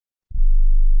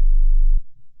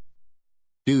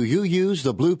Do you use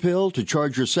the blue pill to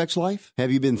charge your sex life?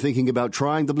 Have you been thinking about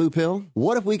trying the blue pill?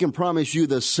 What if we can promise you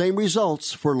the same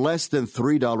results for less than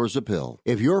 $3 a pill?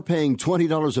 If you're paying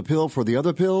 $20 a pill for the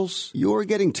other pills, you're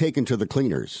getting taken to the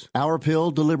cleaners. Our pill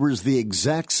delivers the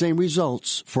exact same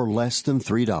results for less than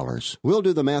 $3. We'll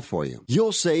do the math for you.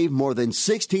 You'll save more than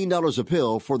 $16 a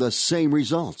pill for the same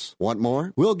results. Want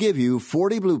more? We'll give you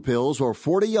 40 blue pills or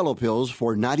 40 yellow pills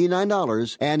for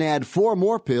 $99 and add 4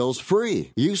 more pills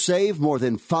free. You save more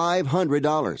than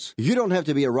 $500. You don't have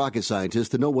to be a rocket scientist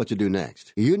to know what to do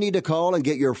next. You need to call and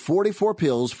get your 44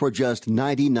 pills for just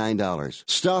 $99.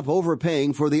 Stop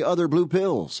overpaying for the other blue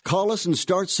pills. Call us and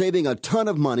start saving a ton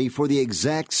of money for the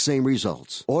exact same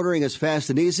results. Ordering is fast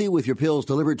and easy with your pills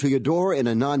delivered to your door in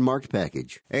a non-marked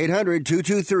package.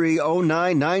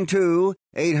 800-223-0992.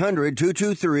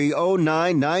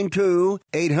 800-223-0992.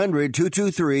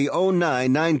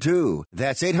 800-223-0992.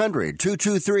 That's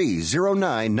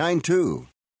 800-223-0992.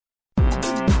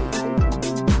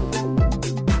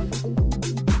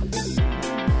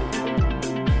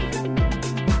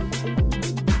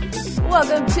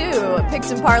 Welcome to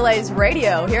Picks and Parlays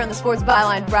Radio here on the Sports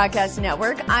Byline Broadcasting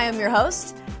Network. I am your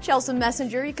host, Chelsea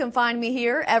Messenger. You can find me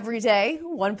here every day,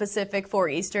 1 Pacific, 4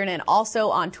 Eastern, and also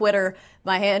on Twitter.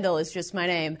 My handle is just my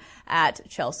name, at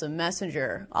Chelsea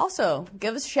Messenger. Also,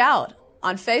 give us a shout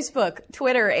on Facebook,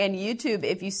 Twitter, and YouTube.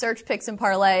 If you search Picks and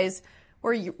Parlays,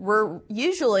 we're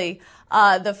usually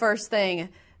the first thing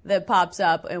that pops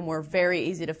up, and we're very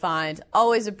easy to find.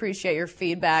 Always appreciate your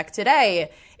feedback.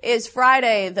 Today is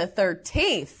Friday the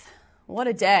 13th. What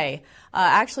a day.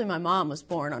 Actually, my mom was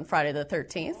born on Friday the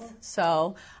 13th,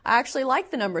 so I actually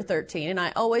like the number 13, and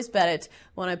I always bet it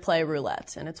when I play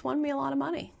roulette, and it's won me a lot of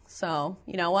money. So,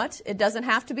 you know what? It doesn't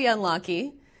have to be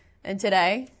unlucky, and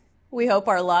today we hope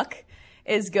our luck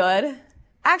is good.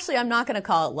 Actually, I'm not going to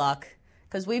call it luck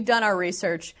because we've done our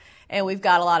research, and we've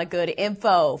got a lot of good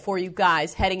info for you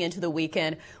guys heading into the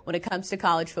weekend when it comes to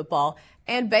college football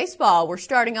and baseball. We're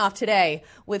starting off today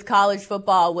with college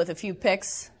football with a few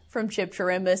picks from Chip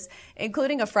Chirimbus,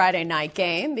 including a Friday night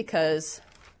game because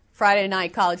Friday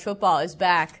night college football is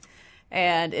back,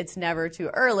 and it's never too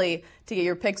early to get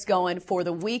your picks going for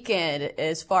the weekend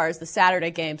as far as the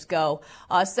Saturday games go.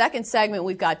 Second segment,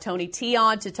 we've got Tony T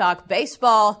on to talk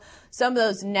baseball, some of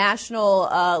those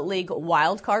National League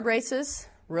wild card races.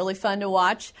 Really fun to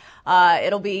watch.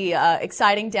 It'll be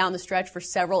exciting down the stretch for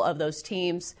several of those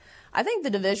teams. I think the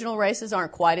divisional races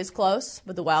aren't quite as close,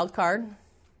 but the wild card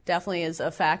definitely is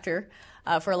a factor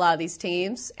for a lot of these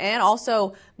teams. And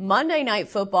also Monday Night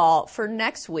Football for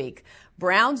next week.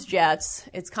 Browns-Jets,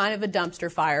 it's kind of a dumpster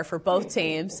fire for both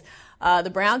teams. The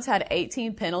Browns had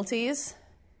 18 penalties,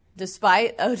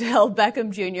 despite Odell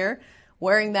Beckham Jr.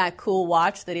 wearing that cool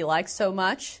watch that he likes so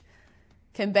much.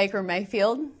 Can Baker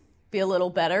Mayfield be a little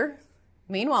better?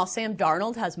 Meanwhile, Sam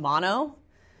Darnold has mono,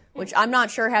 which I'm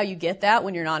not sure how you get that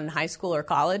when you're not in high school or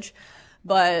college,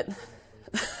 but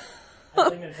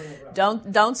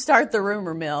don't start the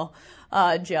rumor mill,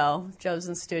 Joe. Joe's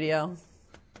in studio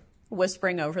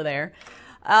whispering over there.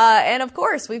 And of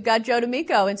course, we've got Joe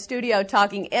D'Amico in studio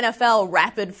talking NFL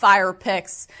rapid fire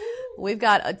picks. We've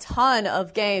got a ton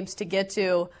of games to get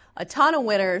to, a ton of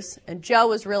winners, and Joe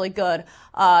was really good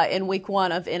in week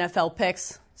 1 of NFL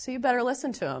picks, so you better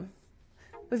listen to him.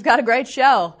 We've got a great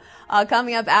show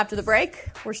coming up after the break.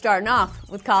 We're starting off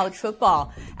with college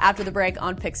football after the break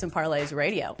on Picks and Parlays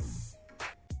Radio.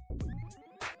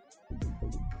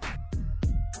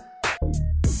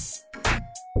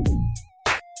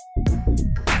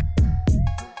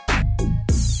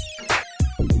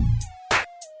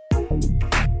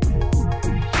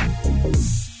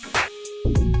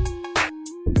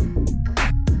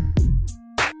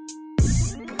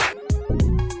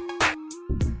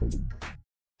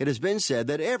 It has been said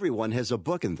that everyone has a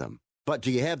book in them. But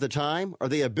do you have the time or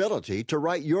the ability to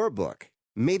write your book?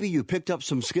 Maybe you picked up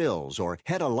some skills or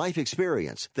had a life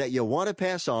experience that you want to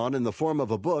pass on in the form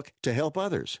of a book to help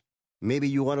others. Maybe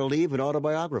you want to leave an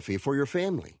autobiography for your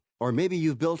family. Or maybe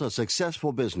you've built a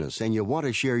successful business and you want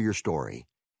to share your story.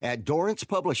 At Dorrance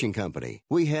Publishing Company,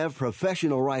 we have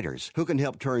professional writers who can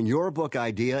help turn your book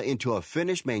idea into a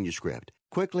finished manuscript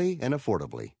quickly and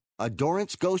affordably. A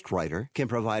Dorrance ghostwriter can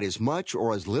provide as much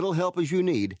or as little help as you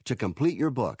need to complete your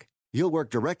book. You'll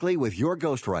work directly with your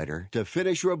ghostwriter to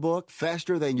finish your book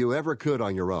faster than you ever could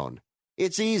on your own.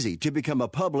 It's easy to become a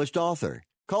published author.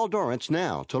 Call Dorrance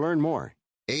now to learn more.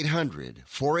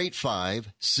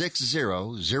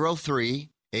 800-485-6003.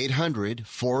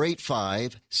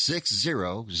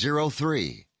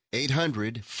 800-485-6003.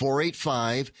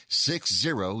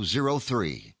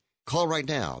 800-485-6003. Call right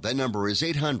now. That number is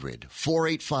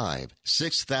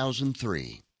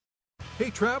 800-485-6003. Hey,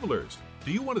 travelers,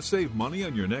 do you want to save money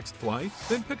on your next flight?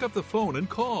 Then pick up the phone and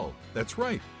call. That's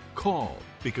right, call,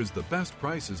 because the best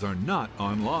prices are not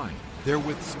online. They're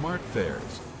with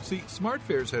SmartFares. See,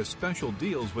 SmartFares has special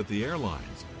deals with the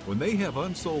airlines. When they have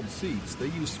unsold seats, they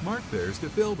use SmartFares to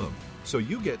fill them. So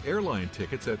you get airline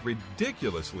tickets at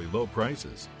ridiculously low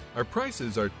prices. Our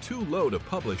prices are too low to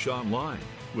publish online.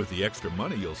 With the extra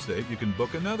money you'll save, you can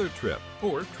book another trip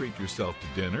or treat yourself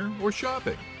to dinner or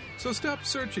shopping. So stop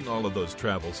searching all of those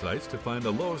travel sites to find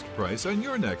the lowest price on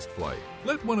your next flight.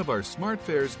 Let one of our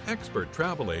SmartFares expert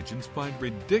travel agents find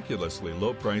ridiculously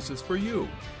low prices for you.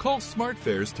 Call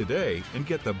SmartFares today and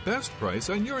get the best price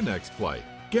on your next flight.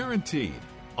 Guaranteed.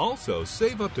 Also,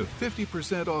 save up to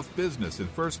 50% off business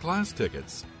and first class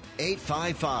tickets.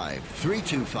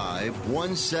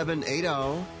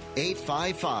 855-325-1780.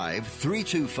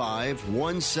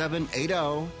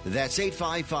 855-325-1780. That's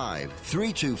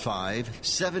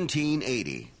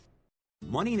 855-325-1780.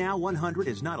 Money Now 100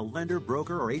 is not a lender,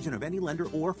 broker, or agent of any lender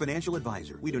or financial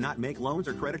advisor. We do not make loans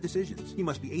or credit decisions. You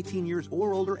must be 18 years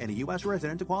or older and a U.S.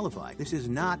 resident to qualify. This is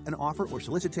not an offer or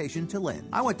solicitation to lend.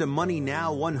 I went to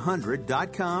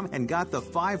MoneyNow100.com and got the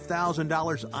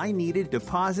 $5,000 I needed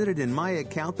deposited in my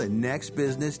account the next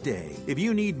business day. If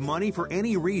you need money for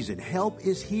any reason, help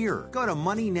is here. Go to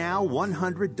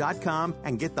MoneyNow100.com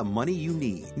and get the money you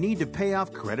need. Need to pay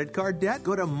off credit card debt?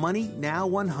 Go to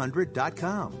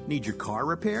MoneyNow100.com. Need your car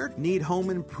repaired? Need home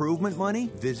improvement money?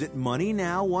 Visit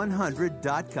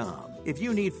MoneyNow100.com. If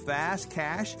you need fast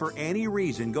cash for any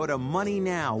reason, go to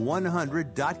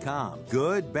MoneyNow100.com.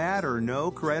 Good, bad, or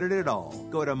no credit at all.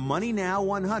 Go to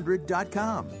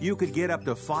MoneyNow100.com. You could get up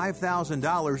to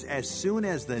 $5,000 as soon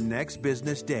as the next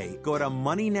business day. Go to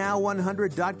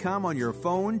MoneyNow100.com on your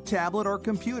phone, tablet, or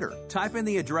computer. Type in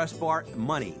the address bar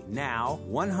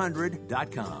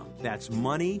MoneyNow100.com. That's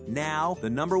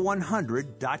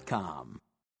MoneyNow100.com.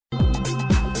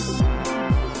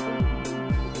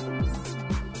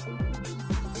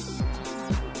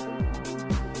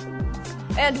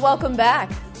 And welcome back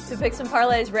to Picks and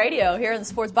Parlays Radio here on the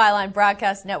Sports Byline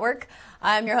Broadcast Network.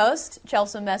 I'm your host,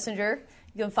 Chelsea Messenger.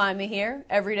 You can find me here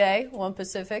every day, 1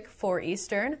 Pacific, 4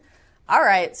 Eastern. All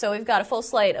right, so we've got a full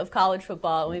slate of college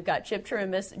football, and we've got Chip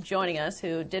Trumis joining us,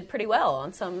 who did pretty well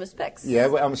on some of his picks.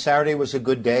 Yeah, Saturday was a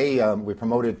good day. We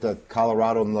promoted the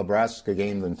Colorado and Nebraska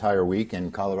game the entire week,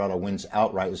 and Colorado wins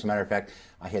outright. As a matter of fact,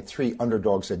 I had 3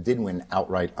 underdogs that did win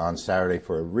outright on Saturday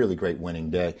for a really great winning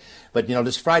day. But, you know,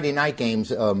 this Friday night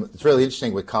games, it's really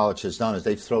interesting what college has done is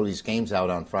they throw these games out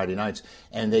on Friday nights,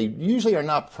 and they usually are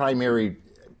not primary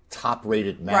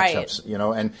top-rated matchups, right. You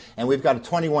know, and we've got a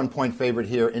 21-point favorite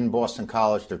here in Boston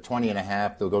College. They're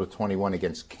 20.5. They'll go to 21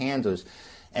 against Kansas.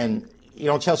 And, you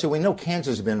know, Chelsea, we know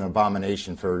Kansas has been an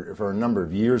abomination for a number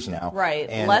of years now. Right.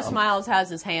 And, Les Miles has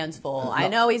his hands full. I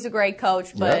know he's a great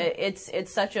coach, but it's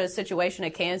such a situation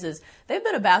at Kansas. They've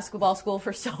been a basketball school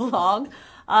for so long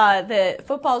that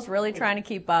football's really trying to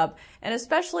keep up. And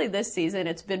especially this season,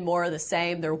 it's been more of the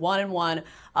same. They're 1-1,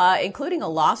 including a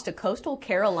loss to Coastal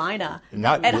Carolina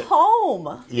at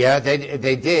home. Yeah,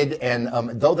 they did. And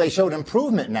though they showed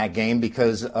improvement in that game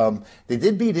because they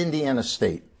did beat Indiana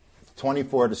State.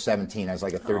 24-17 as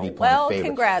like a 30-point favorite.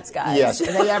 Congrats, guys. Yes,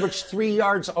 and they averaged 3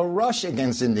 yards a rush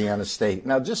against Indiana State.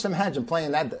 Now, just imagine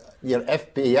playing that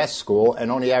FBS school and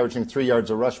only averaging 3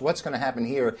 yards a rush. What's going to happen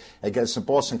here against the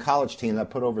Boston College team that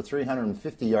put over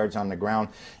 350 yards on the ground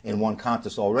in one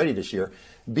contest already this year?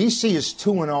 BC is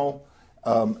 2-0.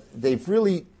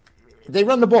 They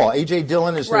run the ball. A.J.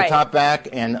 Dillon is their top back,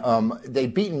 and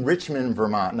they've beaten Richmond,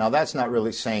 Vermont. Now, that's not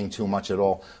really saying too much at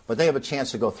all, but they have a chance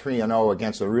to go 3-0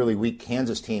 against a really weak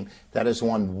Kansas team that has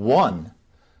won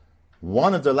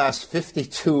one of their last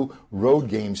 52 road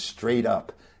games straight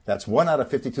up. That's 1 out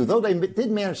of 52, though they did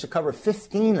manage to cover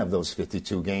 15 of those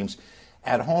 52 games.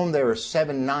 At home, they are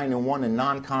 7-9-1 in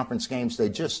non-conference games. They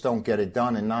just don't get it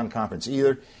done in non-conference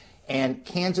either. And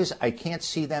Kansas, I can't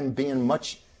see them being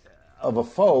much of a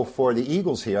foe for the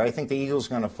Eagles here. I think the Eagles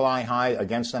are going to fly high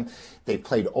against them. They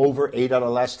played over 8 out of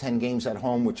the last 10 games at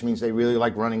home, which means they really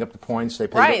like running up the points. They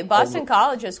played Boston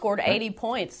College has scored 80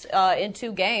 points in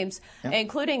 2 games,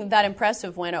 including that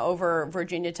impressive win over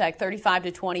Virginia Tech,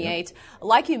 35-28. Yeah.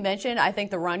 Like you mentioned, I think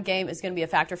the run game is going to be a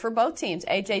factor for both teams.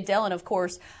 A.J. Dillon, of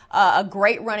course, a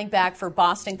great running back for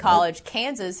Boston College. Right.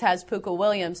 Kansas has Puka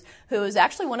Williams, who is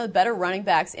actually one of the better running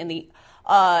backs in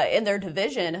their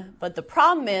division. But the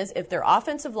problem is if their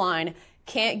offensive line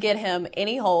can't get him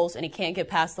any holes and he can't get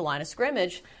past the line of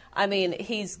scrimmage, I mean,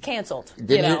 he's canceled.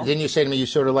 Didn't you say to me you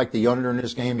sort of like the under in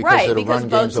this game because of the run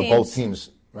games of both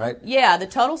teams, right? Yeah, the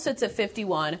total sits at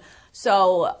 51.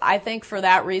 So I think for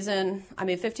that reason,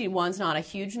 15-1's not a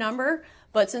huge number,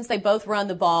 but since they both run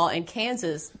the ball in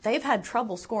Kansas, they've had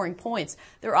trouble scoring points.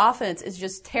 Their offense is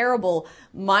just terrible,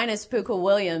 minus Puka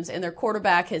Williams, and their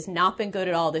quarterback has not been good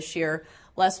at all this year.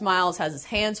 Les Miles has his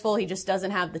hands full. He just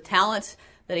doesn't have the talent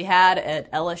that he had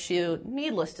at LSU,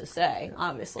 needless to say,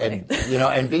 obviously. And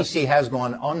BC has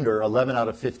gone under 11 out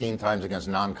of 15 times against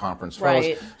non-conference foes.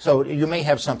 Right. So you may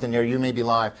have something there. You may be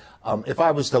live. If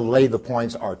I was to lay the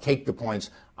points or take the points,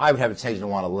 I would have a tendency to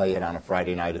want to lay it on a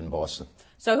Friday night in Boston.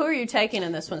 So who are you taking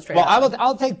in this one straight Well, up?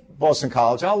 I'll take Boston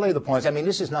College. I'll lay the points.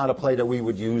 This is not a play that we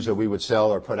would use or we would sell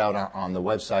or put out on the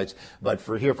websites. But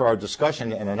for our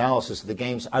discussion and analysis of the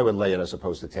games, I would lay it as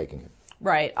opposed to taking it.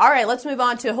 Right. All right, let's move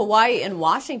on to Hawaii and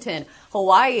Washington.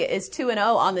 Hawaii is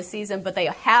 2-0 on the season, but they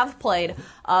have played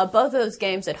both of those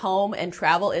games at home, and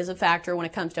travel is a factor when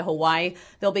it comes to Hawaii.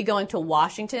 They'll be going to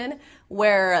Washington,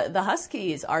 where the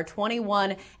Huskies are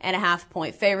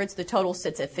 21.5-point favorites. The total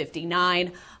sits at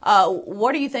 59.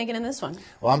 What are you thinking in this one?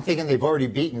 Well, I'm thinking they've already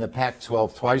beaten the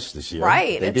Pac-12 twice this year.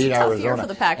 Right. They it's beat a tough Arizona. year for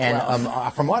the Pac-12.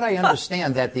 And from what I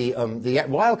understand, that the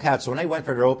Wildcats, when they went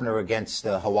for their opener against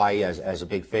Hawaii as a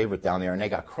big favorite down there, and they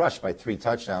got crushed by 3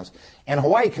 touchdowns, and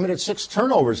Hawaii committed 6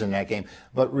 turnovers in that game.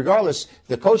 But regardless,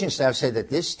 the coaching staff said that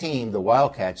this team, the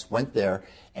Wildcats, went there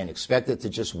and expected to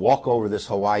just walk over this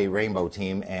Hawaii Rainbow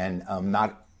team and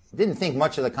didn't think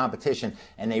much of the competition,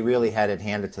 and they really had it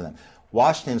handed to them.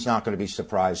 Washington's not going to be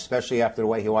surprised, especially after the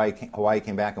way Hawaii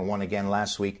came back and won again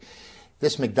last week.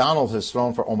 This McDonald has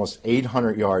thrown for almost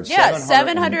 800 yards. Yeah,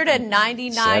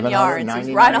 799 yards.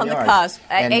 He's right on the cusp.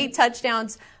 8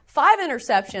 touchdowns. 5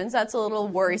 interceptions. That's a little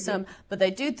worrisome, but they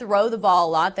do throw the ball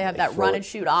a lot. They have that run and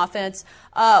shoot offense.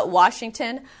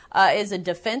 Washington is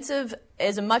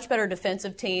a much better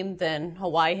defensive team than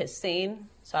Hawaii has seen.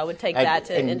 So I would take that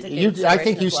into consideration. I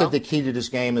think you said the key to this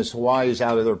game is Hawaii is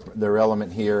out of their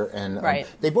element here, and right.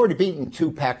 They've already beaten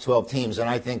 2 Pac-12 teams, and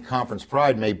I think conference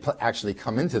pride may actually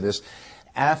come into this.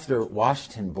 After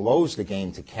Washington blows the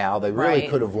game to Cal, they really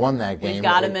could have won that game. We've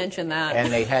got to mention that. And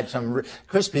they had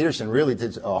Chris Peterson really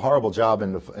did a horrible job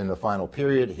in the final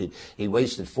period. He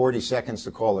wasted 40 seconds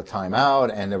to call a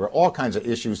timeout, and there were all kinds of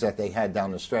issues that they had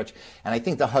down the stretch. And I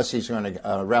think the Huskies are going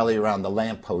to rally around the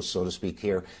lamppost, so to speak,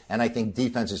 here. And I think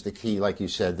defense is the key, like you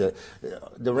said.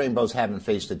 The Rainbows haven't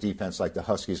faced a defense like the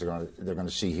Huskies they're going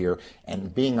to see here.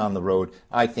 And being on the road,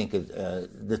 I think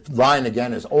the line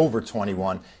again is over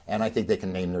 21, and I think they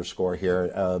can name their score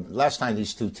here. Last time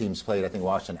these two teams played, I think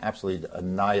Washington absolutely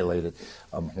annihilated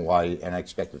Hawaii, and I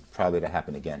expect it probably to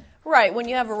happen again. Right. When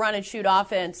you have a run and shoot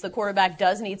offense, the quarterback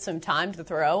does need some time to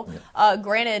throw. Yeah.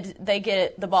 Granted, they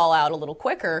get the ball out a little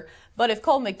quicker, but if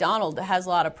Cole McDonald has a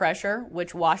lot of pressure,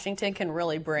 which Washington can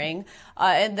really bring,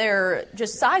 and they're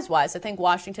just size-wise, I think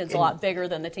Washington's a lot bigger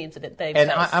than the teams that they've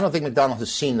faced. I don't think McDonald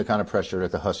has seen the kind of pressure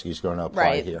that the Huskies are going to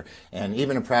apply here. And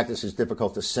even in practice, it's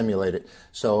difficult to simulate it.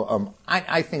 So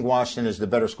I think Washington is the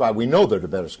better squad. We know they're the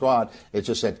better squad. It's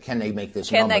just that can they make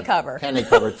this number? Can they cover? Can they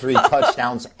cover 3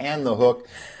 touchdowns and the hook?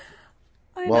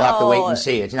 We'll have to wait and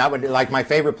see. It's not like my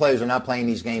favorite players are not playing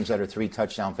these games that are 3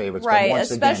 touchdown favorites. Right, but once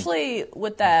especially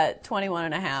with that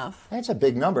 21.5. That's a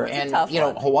big number. It's and, a tough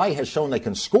one. Hawaii has shown they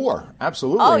can score.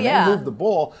 Absolutely. Oh, and yeah. they move the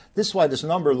ball. This is why this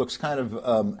number looks kind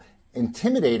of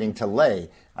intimidating to lay.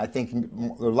 I think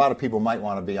a lot of people might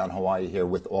want to be on Hawaii here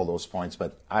with all those points,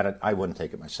 but I wouldn't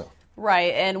take it myself.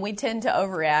 Right, and we tend to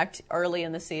overreact early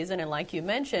in the season, and like you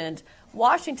mentioned,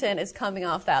 Washington is coming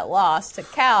off that loss to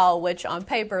Cal, which on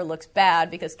paper looks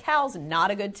bad because Cal's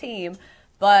not a good team.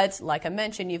 But like I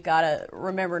mentioned, you've got to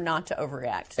remember not to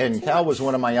overreact. And Cal was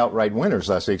one of my outright winners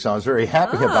last week, so I was very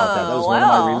happy about that. That was one of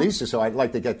my releases, so I'd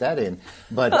like to get that in.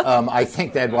 But I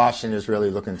think that Washington is really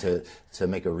looking to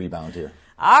make a rebound here.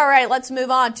 All right, let's move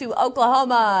on to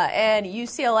Oklahoma and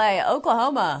UCLA.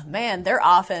 Oklahoma, man, their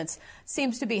offense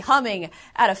seems to be humming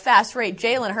at a fast rate.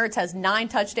 Jalen Hurts has 9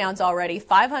 touchdowns already,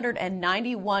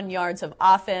 591 yards of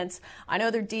offense. I know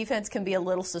their defense can be a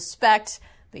little suspect,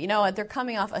 but you know what? They're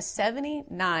coming off a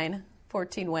 79-14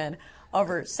 win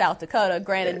over South Dakota.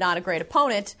 Granted, not a great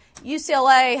opponent.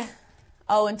 UCLA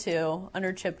 0-2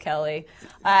 under Chip Kelly.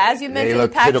 As you mentioned, the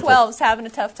Pac-12 is having a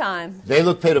tough time. They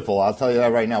look pitiful. I'll tell you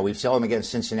that right now. We've saw them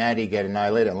against Cincinnati get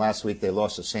annihilated, and last week they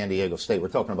lost to San Diego State. We're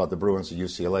talking about the Bruins of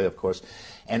UCLA, of course.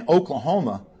 And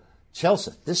Oklahoma,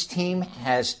 Chelsea, this team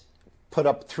has put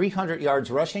up 300 yards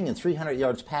rushing and 300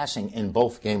 yards passing in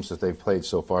both games that they've played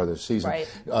so far this season. Right.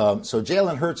 So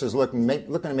Jalen Hurts is looking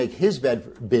to make his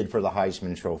bid for the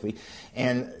Heisman Trophy.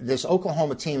 And this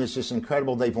Oklahoma team is just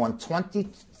incredible. They've won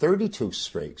 32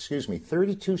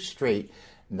 straight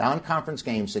non-conference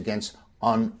games against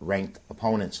unranked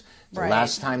opponents. The Right.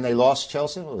 last time they lost,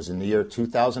 Chelsea, was in the year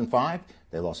 2005.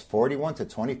 They lost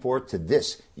 41-24 to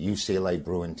this UCLA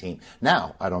Bruin team.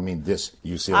 Now, I don't mean this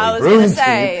UCLA Bruin team.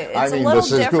 I mean, it's a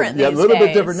little different these a little days.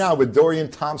 bit different now with Dorian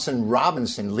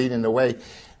Thompson-Robinson leading the way.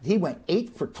 He went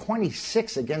 8 for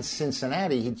 26 against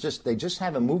Cincinnati. They just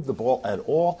haven't moved the ball at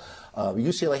all.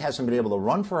 UCLA hasn't been able to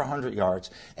run for 100 yards.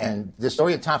 And this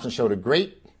Dorian Thompson showed a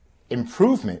great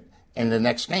improvement in the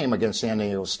next game against San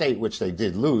Diego State, which they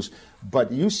did lose.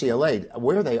 But UCLA,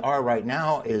 where they are right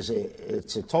now,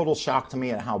 it's a total shock to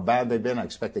me at how bad they've been. I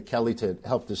expected Kelly to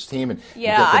help this team and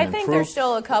yeah, get them I think improved. they're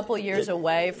still a couple years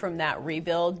away from that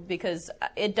rebuild because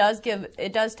it does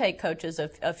take coaches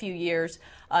a few years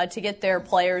to get their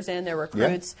players in, their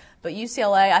recruits. Yeah. But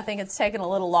UCLA, I think it's taken a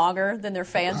little longer than their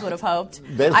fans would have hoped.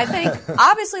 I think,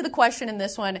 obviously, the question in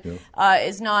this one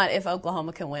is not if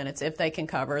Oklahoma can win, it's if they can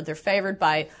cover. They're favored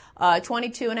by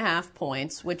 22.5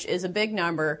 points, which is a big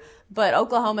number. But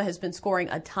Oklahoma has been scoring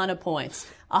a ton of points,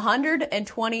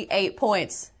 128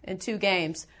 points in 2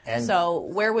 games. And so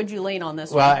where would you lean on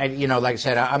this one? Well, like I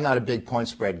said, I'm not a big point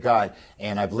spread guy,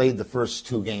 and I've laid the first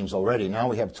 2 games already. Now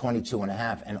we have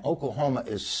 22.5, and Oklahoma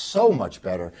is so much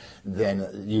better than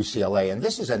UCLA. And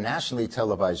this is a nationally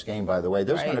televised game, by the way.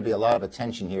 There's going to be a lot of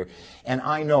attention here. And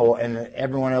I know, and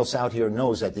everyone else out here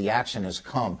knows that the action has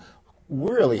come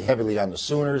really heavily on the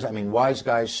Sooners. I mean, wise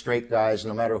guys, straight guys,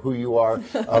 no matter who you are,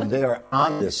 they are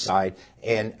on this side.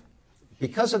 And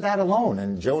because of that alone,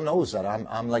 and Joe knows that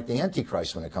I'm like the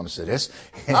Antichrist when it comes to this.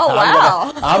 Oh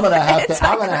wow! I'm gonna have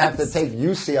to take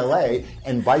UCLA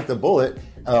and bite the bullet.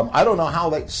 I don't know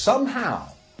how somehow,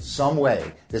 some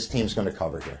way, this team's going to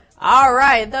cover here. All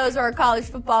right, those are our college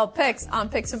football picks on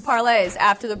Picks and Parlays.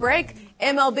 After the break,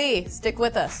 MLB. Stick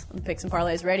with us on Picks and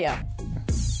Parlays Radio.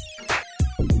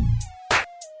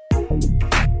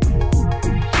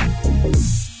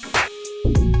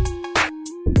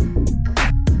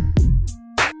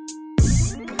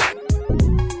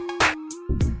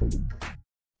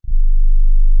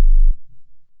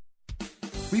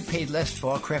 We paid less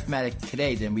for our Craftmatic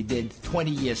today than we did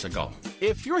 20 years ago.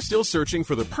 If you're still searching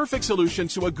for the perfect solution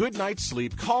to a good night's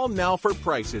sleep, call now for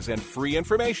prices and free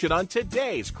information on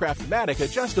today's Craftmatic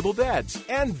adjustable beds.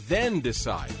 And then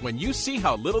decide when you see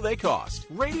how little they cost.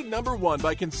 Rated number 1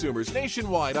 by consumers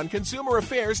nationwide on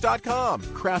ConsumerAffairs.com.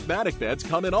 Craftmatic beds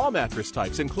come in all mattress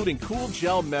types, including cool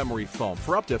gel memory foam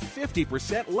for up to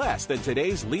 50% less than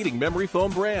today's leading memory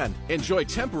foam brand. Enjoy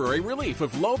temporary relief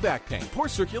of low back pain, poor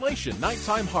circulation,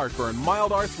 nighttime heartburn,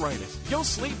 mild arthritis. You'll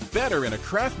sleep better in a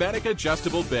Craftmatic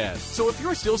adjustable bed. So if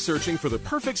you're still searching for the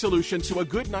perfect solution to a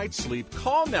good night's sleep,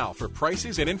 call now for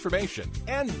prices and information.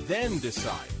 And then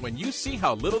decide when you see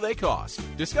how little they cost.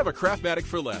 Discover Craftmatic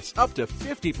for less, up to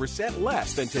 50%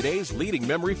 less than today's leading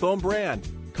memory foam brand.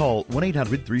 Call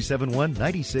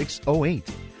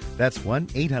 1-800-371-9608. That's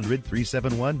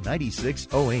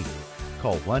 1-800-371-9608.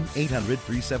 Call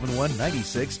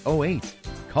 1-800-371-9608.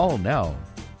 Call now.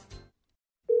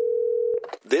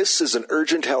 This is an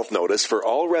urgent health notice for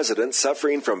all residents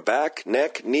suffering from back,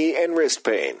 neck, knee, and wrist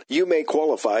pain. You may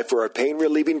qualify for a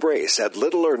pain-relieving brace at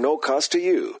little or no cost to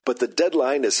you, but the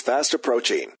deadline is fast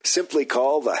approaching. Simply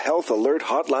call the Health Alert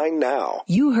Hotline now.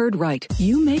 You heard right.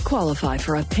 You may qualify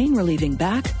for a pain-relieving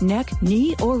back, neck,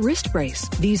 knee, or wrist brace.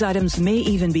 These items may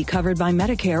even be covered by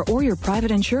Medicare or your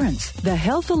private insurance. The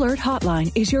Health Alert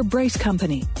Hotline is your brace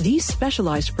company. These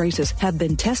specialized braces have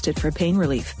been tested for pain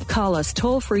relief. Call us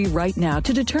toll-free right now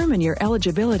to determine your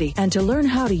eligibility and to learn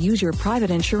how to use your private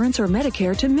insurance or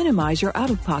Medicare to minimize your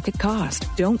out-of-pocket cost.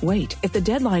 Don't wait. If the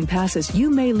deadline passes,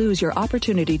 you may lose your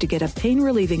opportunity to get a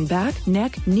pain-relieving back,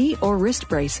 neck, knee, or wrist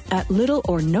brace at little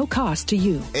or no cost to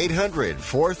you.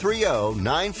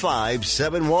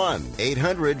 800-430-9571.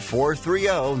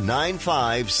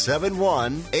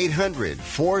 800-430-9571.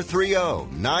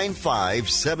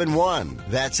 800-430-9571.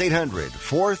 That's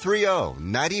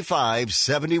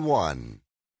 800-430-9571.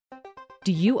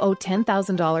 Do you owe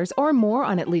 $10,000 or more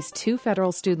on at least 2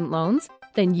 federal student loans?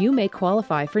 Then you may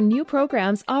qualify for new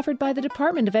programs offered by the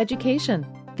Department of Education.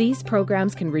 These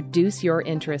programs can reduce your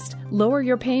interest, lower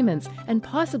your payments, and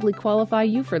possibly qualify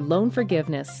you for loan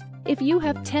forgiveness. If you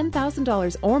have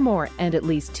 $10,000 or more and at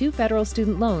least 2 federal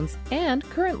student loans and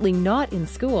currently not in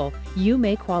school, you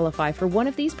may qualify for one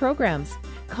of these programs.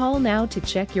 Call now to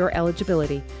check your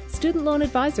eligibility. Student loan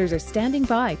advisors are standing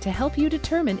by to help you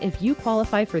determine if you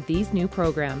qualify for these new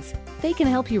programs. They can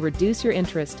help you reduce your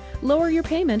interest, lower your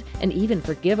payment, and even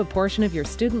forgive a portion of your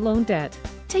student loan debt.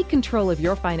 Take control of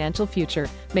your financial future.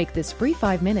 Make this free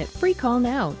 5-minute free call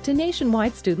now to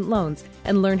Nationwide Student Loans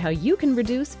and learn how you can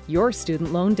reduce your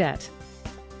student loan debt.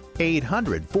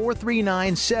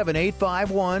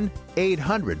 800-439-7851.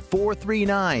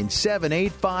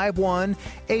 800-439-7851.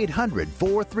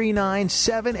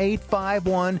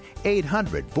 800-439-7851.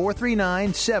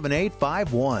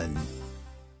 800-439-7851.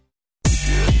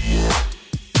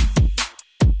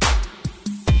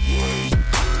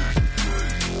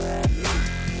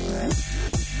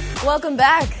 Welcome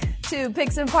back to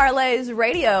Picks and Parlays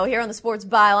Radio here on the Sports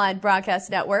Byline Broadcast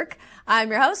Network.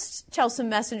 I'm your host, Chelsea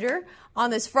Messenger,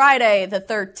 on this Friday, the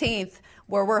 13th,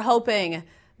 where we're hoping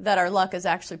that our luck is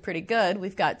actually pretty good.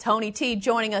 We've got Tony T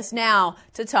joining us now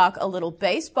to talk a little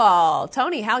baseball.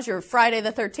 Tony, how's your Friday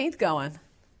the 13th going?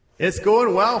 It's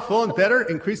going well, feeling better,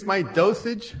 increased my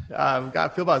dosage. Got to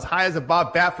feel about as high as a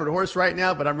Bob Baffert horse right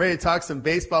now, but I'm ready to talk some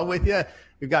baseball with you.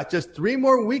 We've got just 3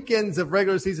 more weekends of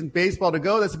regular season baseball to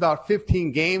go. That's about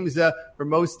 15 games for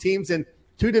most teams. And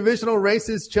 2 divisional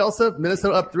races, Chelsea,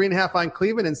 Minnesota up 3.5 on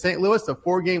Cleveland, and St. Louis a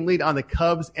 4-game lead on the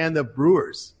Cubs and the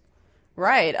Brewers.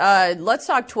 Right. Let's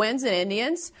talk Twins and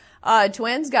Indians.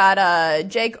 Twins got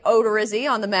Jake Odorizzi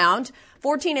on the mound,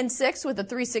 14-6 with a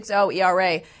 3.60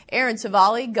 ERA. Aaron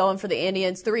Savali going for the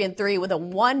Indians, 3-3 with a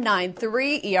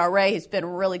 1.93 ERA. He's been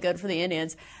really good for the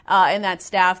Indians. And that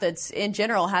staff that's in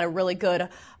general had a really good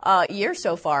year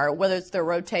so far, whether it's their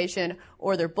rotation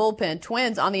or their bullpen.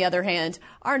 Twins, on the other hand,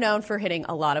 are known for hitting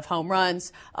a lot of home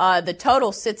runs. The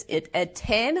total sits at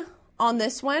 10 on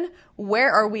this one.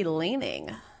 Where are we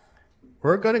leaning?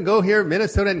 We're going to go here,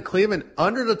 Minnesota and Cleveland,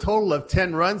 under the total of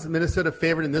 10 runs. Minnesota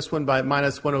favored in this one by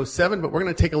minus 107, but we're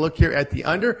going to take a look here at the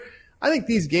under. I think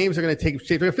these games are going to take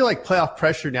shape. I feel like playoff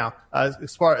pressure now,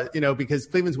 as far, because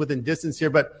Cleveland's within distance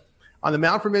here. But on the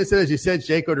mound for Minnesota, as you said,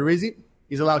 Jake Odorizzi,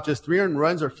 he's allowed just 3 earned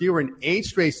runs or fewer in 8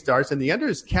 straight starts, and the under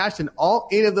is cashed in all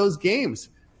 8 of those games.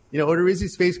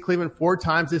 Odorizzi's faced Cleveland 4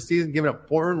 times this season, giving up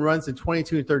 4 earned runs in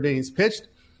 22 and third innings pitched.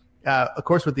 Of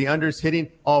course, with the unders hitting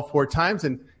all 4 times,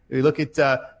 and we look at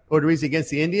Odorizzi against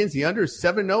the Indians. The under is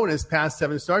 7-0 in his past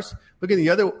 7 starts. Looking the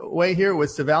other way here with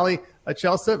Savali,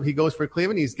 Chelsea, he goes for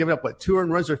Cleveland. He's given up, 2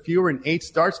 earned runs or fewer in 8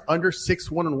 starts, under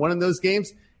 6-1-1 in those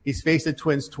games. He's faced the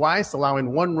Twins twice,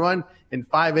 allowing 1 run in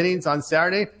 5 innings on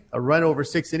Saturday, a run over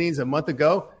 6 innings a month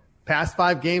ago. Past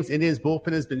 5 games, Indians'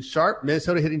 bullpen has been sharp.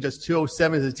 Minnesota hitting just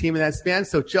 207 as a team in that span.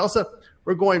 So, Chelsea,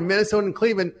 we're going Minnesota and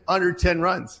Cleveland under 10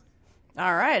 runs.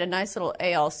 All right, a nice little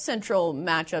AL Central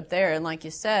matchup there. And like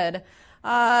you said,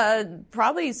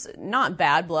 probably not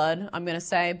bad blood, I'm going to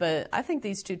say, but I think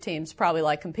these 2 teams probably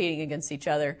like competing against each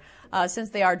other since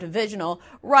they are divisional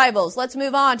rivals. Let's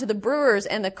move on to the Brewers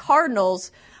and the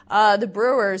Cardinals. The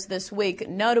Brewers this week,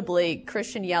 notably,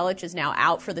 Christian Yelich is now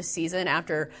out for the season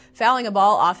after fouling a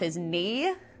ball off his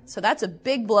knee. So that's a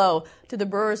big blow to the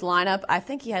Brewers lineup. I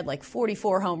think he had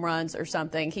 44 home runs or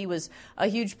something. He was a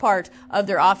huge part of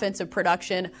their offensive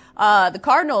production. The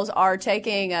Cardinals are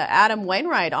taking Adam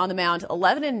Wainwright on the mound,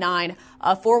 11-9,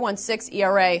 a 4.16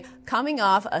 ERA, coming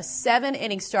off a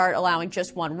 7-inning start, allowing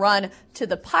just 1 run to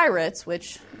the Pirates,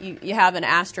 which you have an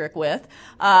asterisk with.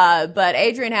 But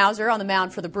Adrian Hauser on the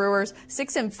mound for the Brewers,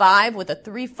 6-5 with a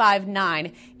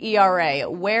 3.59 ERA.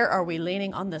 Where are we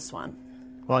leaning on this one?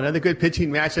 Well, another good pitching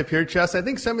matchup here, Chess. I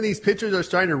think some of these pitchers are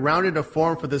starting to round into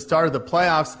form for the start of the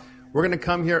playoffs. We're going to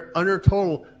come here under a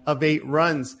total of 8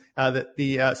 runs.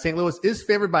 The St. Louis is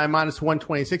favored by a minus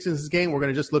 126 in this game. We're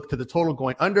going to just look to the total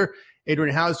going under.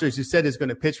 Adrian Hauser, as you said, is going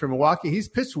to pitch for Milwaukee. He's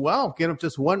pitched well, getting up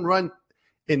just 1 run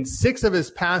in 6 of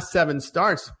his past 7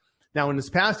 starts. Now, in his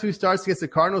past 2 starts against the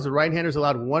Cardinals, the right-handers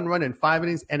allowed 1 run in 5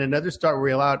 innings and another start where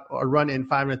he allowed a run in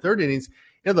 5 1/3 innings.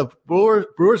 The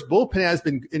Brewers bullpen has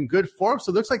been in good form,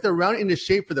 so it looks like they're rounding into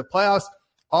shape for the playoffs.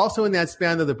 Also in that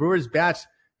span, though, the Brewers batch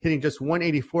hitting just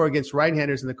 184 against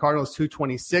right-handers and the Cardinals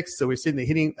 226. So we're seeing the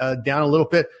hitting down a little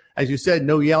bit. As you said,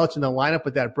 no Yelich in the lineup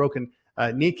with that broken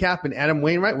kneecap. And Adam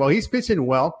Wainwright, well, he's pitching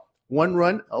well. 1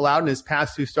 run allowed in his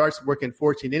past 2 starts, working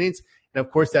 14 innings. And,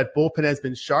 of course, that bullpen has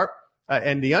been sharp.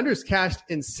 And the unders cashed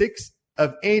in 6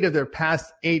 of 8 of their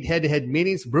past 8 head-to-head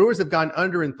meetings. Brewers have gone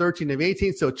under in 13 of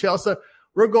 18. So, Chelsea,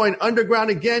 we're going underground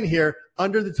again here,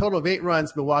 under the total of 8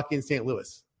 runs, Milwaukee and St.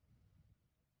 Louis.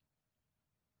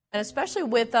 And especially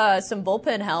with some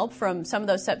bullpen help from some of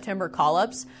those September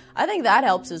call-ups, I think that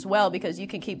helps as well because you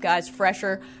can keep guys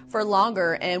fresher for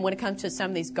longer. And when it comes to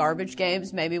some of these garbage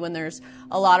games, maybe when there's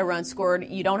a lot of runs scored,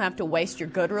 you don't have to waste your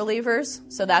good relievers.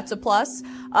 So that's a plus.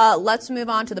 Let's move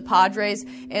on to the Padres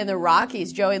and the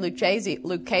Rockies. Joey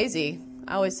Lucchesi,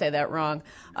 I always say that wrong,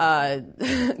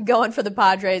 going for the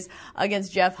Padres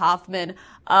against Jeff Hoffman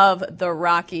of the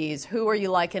Rockies. Who are you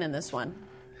liking in this one?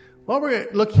 Well, we're going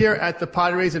to look here at the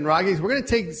Padres and Rockies. We're going to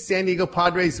take San Diego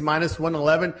Padres minus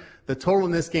 111. The total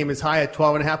in this game is high at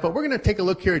 12.5, but we're going to take a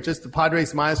look here at just the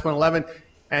Padres minus 111.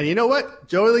 And you know what?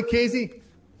 Joey Lucchesi,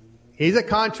 He's a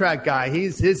contract guy.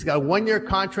 He's got a 1-year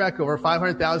contract over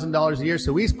 $500,000 a year.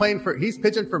 So he's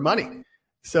pitching for money.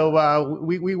 So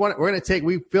we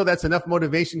feel that's enough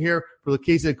motivation here for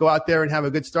Lucchesi to go out there and have a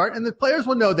good start. And the players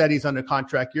will know that he's under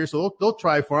contract year, so they'll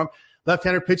try for him.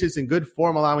 Left-hander pitches in good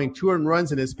form, allowing 2 earned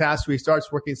runs in his past 3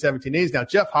 starts, working 17 innings. Now,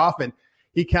 Jeff Hoffman,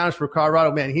 he counters for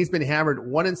Colorado. Man, he's been hammered.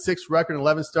 1-6 record in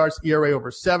 11 starts, ERA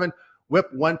over 7,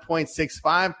 WHIP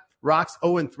 1.65. Rocks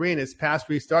 0-3 in his past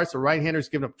 3 starts. The right-hander's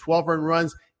given up 12 earned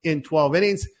runs in 12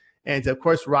 innings. And, of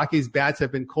course, Rockies' bats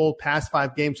have been cold past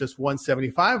 5 games, just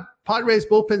 175. Padres'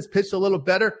 bullpens pitched a little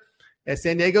better. At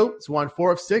San Diego, it's won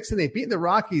 4 of 6, and they've beaten the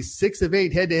Rockies 6 of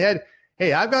 8 head-to-head.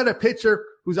 Hey, I've got a pitcher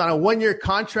who's on a 1-year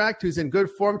contract, who's in good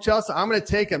form, Chelsea. I'm going to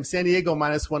take him, San Diego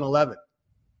minus 111.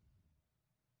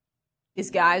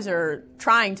 These guys are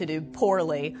trying to do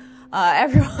poorly.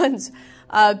 Everyone's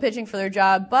pitching for their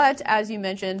job. But as you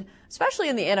mentioned, especially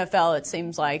in the NFL, it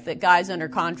seems like that guys under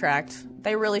contract,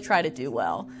 they really try to do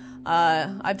well.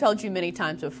 I've told you many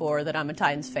times before that I'm a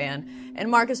Titans fan.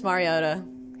 And Marcus Mariota,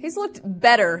 he's looked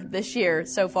better this year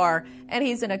so far, and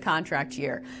he's in a contract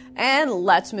year. And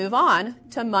let's move on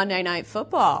to Monday Night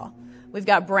Football. We've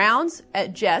got Browns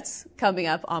at Jets coming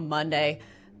up on Monday.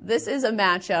 This is a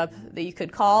matchup that you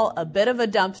could call a bit of a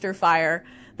dumpster fire.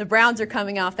 The Browns are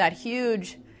coming off that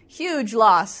huge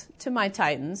loss to my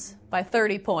Titans by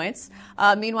 30 points.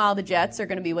 Meanwhile, the Jets are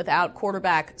going to be without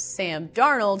quarterback Sam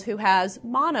Darnold, who has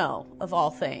mono, of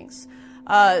all things.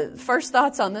 First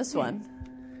thoughts on this one?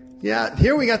 Yeah,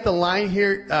 here we got the line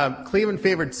here. Cleveland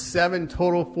favored 7,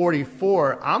 total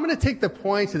 44. I'm going to take the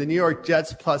points of the New York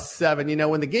Jets plus 7. You know,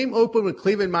 when the game opened with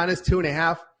Cleveland minus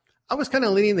 2.5, I was kind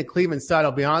of leaning the Cleveland side,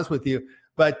 I'll be honest with you.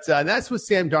 But that's with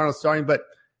Sam Darnold starting. But,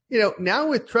 you know, now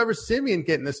with Trevor Siemian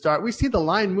getting the start, we see the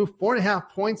line move 4.5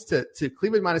 points to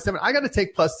Cleveland minus 7. I got to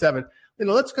take plus 7. You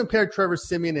know, let's compare Trevor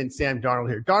Siemian and Sam Darnold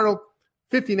here. Darnold,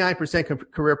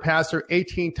 59% career passer,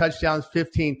 18 touchdowns,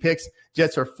 15 picks.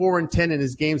 Jets are 4-10 in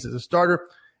his games as a starter.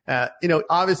 You know,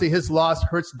 obviously his loss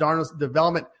hurts Darnold's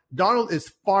development. Darnold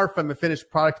is far from a finished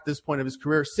product at this point of his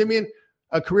career. Siemian,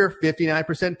 a career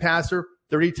 59% passer,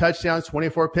 30 touchdowns,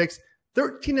 24 picks,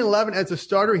 13-11 as a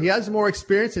starter. He has more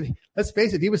experience, and let's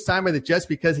face it, he was signed by the Jets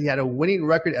because he had a winning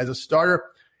record as a starter.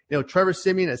 You know, Trevor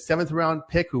Siemian, a 7th-round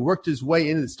pick who worked his way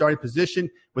into the starting position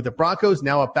with the Broncos,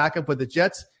 now a backup with the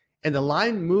Jets. And the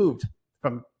line moved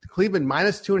from Cleveland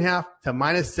minus 2.5 to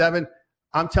minus 7.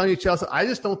 I'm telling you, Chelsea, I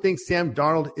just don't think Sam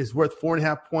Darnold is worth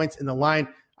 4.5 points in the line.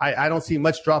 I don't see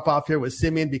much drop-off here with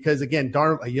Siemian because, again,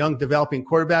 Darnold, a young developing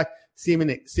quarterback,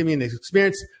 Siemian is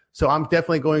experienced. So I'm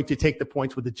definitely going to take the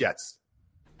points with the Jets.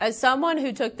 As someone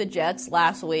who took the Jets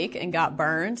last week and got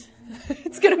burned,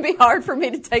 it's going to be hard for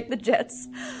me to take the Jets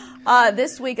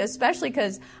this week, especially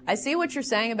because I see what you're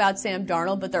saying about Sam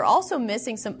Darnold, but they're also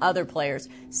missing some other players.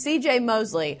 C.J.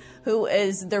 Mosley, who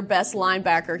is their best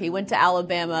linebacker, he went to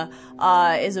Alabama,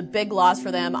 is a big loss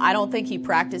for them. I don't think he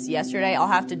practiced yesterday. I'll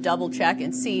have to double check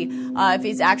and see if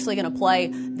he's actually going to play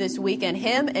this weekend.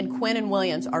 Him and Quinnen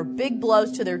Williams are big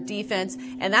blows to their defense,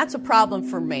 and that's a problem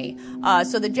for me.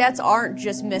 So the Jets aren't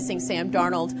just missing Sam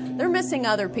Darnold. They're missing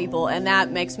other people, and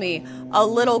that makes me a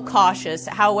little cautious.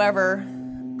 However,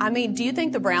 I mean, do you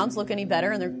think the Browns look any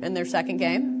better in their second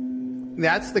game?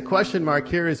 That's the question mark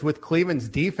here is with Cleveland's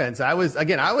defense. I was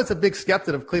a big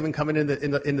skeptic of Cleveland coming into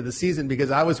the season because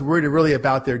I was worried really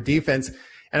about their defense.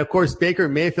 And of course, Baker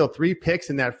Mayfield, 3 picks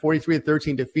in that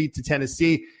 43-13 defeat to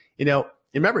Tennessee. You know,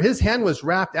 remember his hand was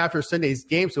wrapped after Sunday's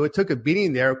game, so it took a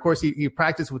beating there. Of course, he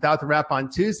practiced without the wrap on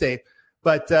Tuesday.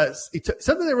 But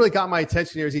something that really got my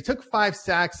attention here is he took 5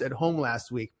 sacks at home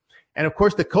last week. And, of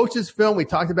course, the coach's film, we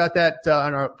talked about that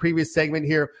on our previous segment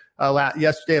here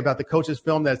yesterday about the coach's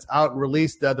film that's out and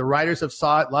released. The writers have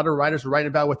saw it. A lot of writers are writing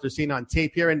about what they're seeing on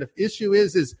tape here. And the issue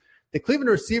is the Cleveland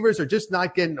receivers are just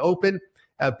not getting open.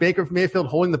 Baker Mayfield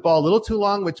holding the ball a little too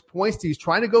long, which points to he's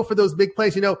trying to go for those big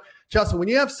plays. You know, Chelsea, when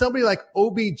you have somebody like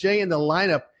OBJ in the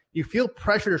lineup, you feel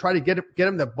pressure to try to get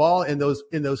him the ball in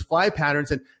those fly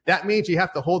patterns. And that means you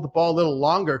have to hold the ball a little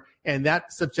longer, and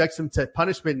that subjects him to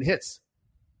punishment and hits.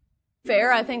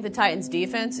 Fair. I think the Titans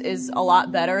defense is a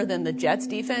lot better than the Jets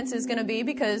defense is going to be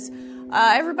because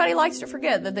everybody likes to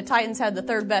forget that the Titans had the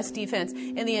 3rd best defense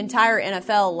in the entire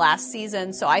NFL last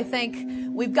season. So I think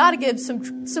we've got to give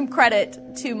some credit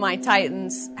to my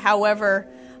Titans.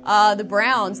 However, the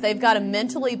Browns, they've got to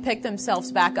mentally pick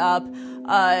themselves back up.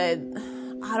 I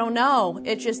don't know.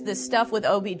 It's just this stuff with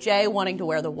OBJ wanting to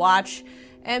wear the watch.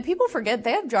 And people forget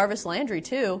they have Jarvis Landry,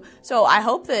 too. So I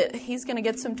hope that he's going to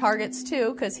get some targets,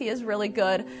 too, because he is really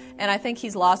good. And I think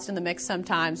he's lost in the mix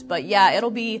sometimes. But, yeah, it'll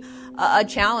be a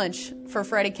challenge for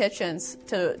Freddie Kitchens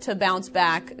to bounce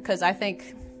back because I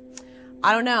think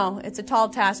I don't know. It's a tall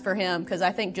task for him because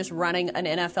I think just running an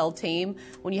NFL team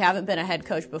when you haven't been a head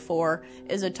coach before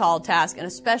is a tall task, and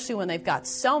especially when they've got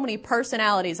so many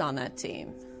personalities on that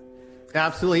team.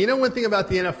 Absolutely. You know, one thing about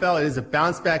the NFL, it is a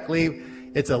bounce-back league.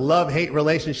 It's a love-hate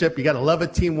relationship. You got to love a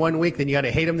team one week, then you got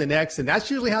to hate them the next, and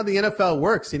that's usually how the NFL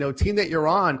works. You know, team that you're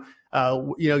on,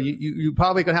 you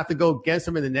probably going to have to go against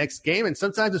them in the next game, and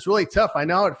sometimes it's really tough. I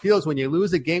know how it feels when you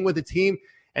lose a game with a team,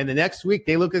 and the next week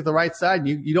they look at the right side,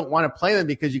 and you don't want to play them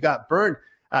because you got burned.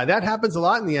 That happens a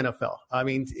lot in the NFL. I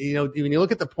mean, you know, when you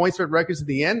look at the points spread records at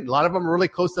the end, a lot of them are really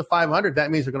close to 500.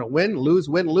 That means they're going to win, lose,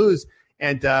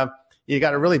 and you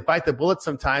got to really bite the bullet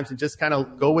sometimes and just kind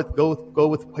of go with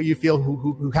who you feel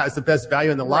who has the best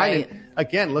value in the line. Right. And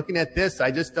again, looking at this,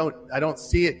 I don't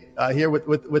see it here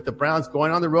with the Browns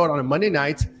going on the road on a Monday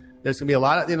night. There's going to be a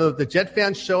lot of, the Jet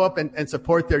fans show up and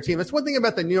support their team. That's one thing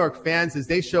about the New York fans is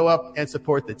they show up and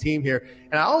support the team here.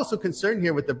 And I'm also concerned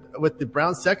here with the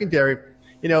Browns secondary.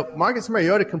 You know, Marcus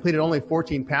Mariota completed only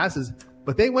 14 passes,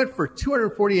 but they went for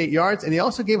 248 yards, and they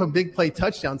also gave a big play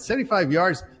touchdown, 75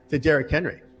 yards to Derrick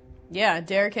Henry. Yeah,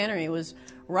 Derrick Henry was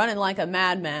running like a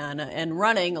madman and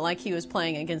running like he was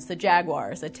playing against the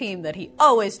Jaguars, a team that he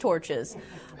always torches.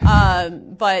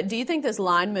 But do you think this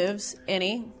line moves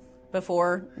any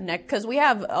before next? Because we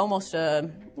have almost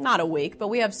not a week, but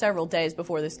we have several days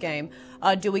before this game.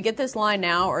 Do we get this line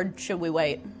now, or should we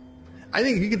wait? I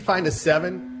think if you can find a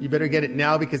 7, you better get it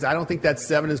now, because I don't think that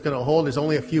 7 is going to hold. There's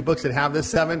only a few books that have this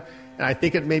 7, and I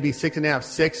think it may be 6.5,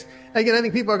 6. Again, I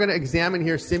think people are going to examine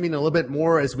here Simeon a little bit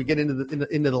more as we get into the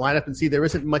lineup and see there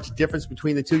isn't much difference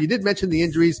between the two. You did mention the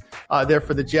injuries there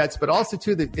for the Jets, but also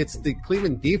too that it's the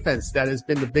Cleveland defense that has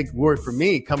been the big word for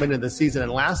me coming into the season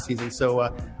and last season. So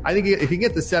I think if you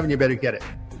get the 7, you better get it.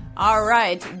 All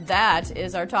right, that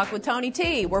is our talk with Tony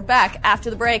T. We're back after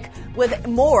the break with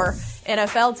more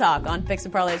NFL talk on Picks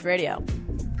and Parlays Radio.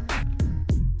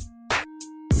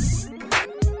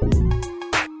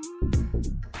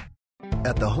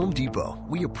 At the Home Depot,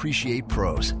 we appreciate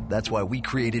pros. That's why we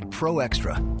created Pro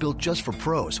Extra, built just for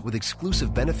pros with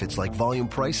exclusive benefits like volume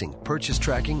pricing, purchase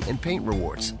tracking, and paint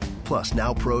rewards. Plus,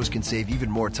 now pros can save even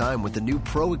more time with the new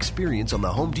Pro Experience on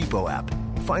the Home Depot app.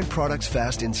 Find products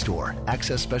fast in store,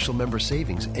 access special member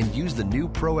savings, and use the new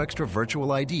Pro Extra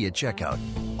virtual ID at checkout.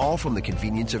 All from the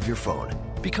convenience of your phone.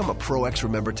 Become a Pro Extra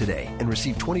member today and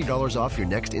receive $20 off your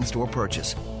next in-store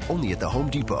purchase. Only at the Home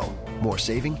Depot. More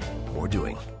saving, more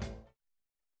doing.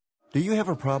 Do you have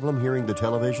a problem hearing the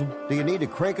television? Do you need to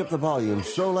crank up the volume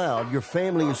so loud your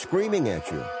family is screaming at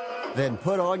you? Then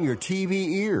put on your TV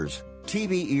ears.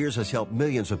 TV Ears has helped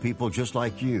millions of people just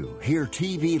like you hear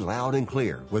TV loud and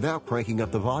clear without cranking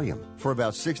up the volume. For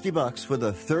about $60 with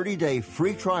a 30-day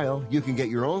free trial, you can get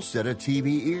your own set of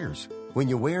TV Ears. When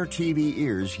you wear TV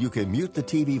Ears, you can mute the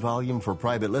TV volume for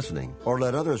private listening or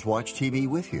let others watch TV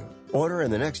with you. Order in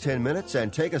the next 10 minutes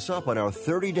and take us up on our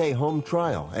 30-day home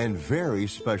trial and very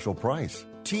special price.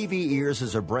 TV Ears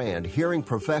is a brand hearing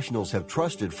professionals have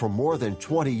trusted for more than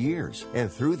 20 years.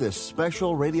 And through this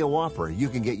special radio offer, you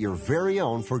can get your very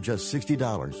own for just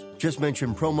 $60. Just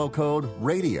mention promo code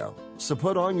RADIO. So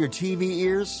put on your TV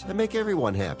ears and make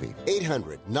everyone happy.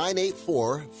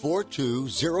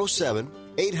 800-984-4207.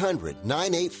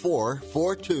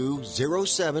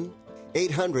 800-984-4207.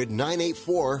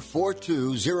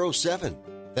 800-984-4207.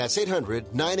 That's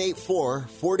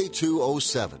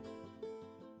 800-984-4207.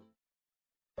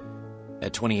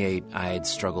 At 28, I had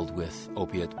struggled with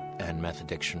opiate and meth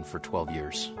addiction for 12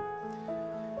 years.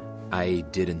 I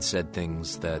did and said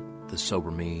things that the sober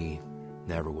me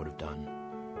never would have done.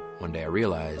 One day I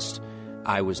realized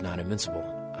I was not invincible.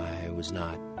 I was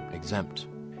not exempt.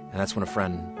 And that's when a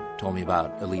friend told me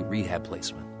about Elite Rehab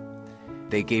Placement.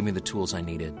 They gave me the tools I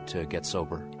needed to get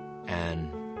sober,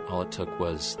 and all it took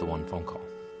was the one phone call.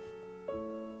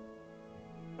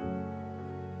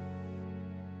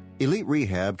 Elite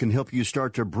Rehab can help you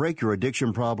start to break your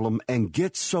addiction problem and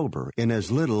get sober in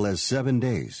as little as 7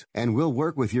 days. And we'll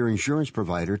work with your insurance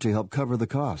provider to help cover the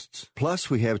costs.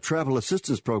 Plus, we have travel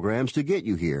assistance programs to get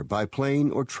you here by plane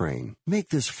or train. Make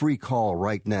this free call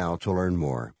right now to learn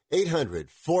more.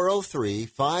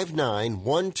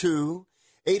 800-403-5912.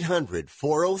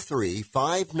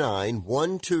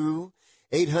 800-403-5912.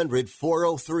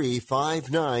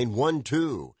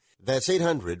 800-403-5912. That's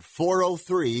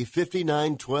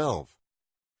 800-403-5912.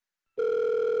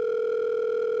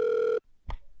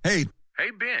 Hey.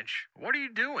 Hey, Bench, what are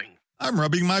you doing? I'm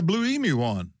rubbing my Blue Emu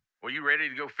on. Were you ready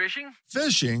to go fishing?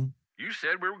 Fishing? You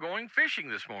said we were going fishing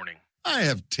this morning. I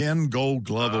have 10 Gold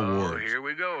Glove awards. Here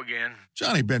we go again.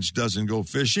 Johnny Bench doesn't go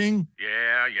fishing.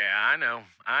 Yeah, I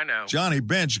know. Johnny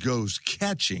Bench goes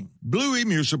catching. Blue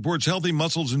Emu supports healthy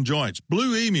muscles and joints.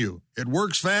 Blue Emu. It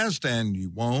works fast and you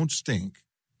won't stink.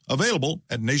 Available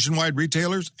at nationwide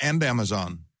retailers and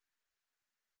Amazon.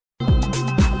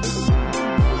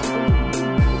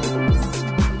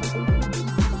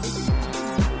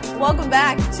 Welcome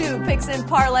back to Picks and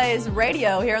Parlays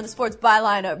Radio here on the Sports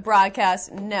Byline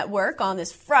Broadcast Network on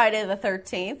this Friday the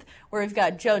 13th, where we've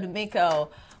got Joe D'Amico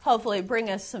hopefully bring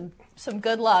us some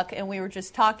good luck. And we were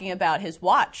just talking about his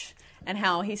watch and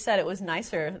how he said it was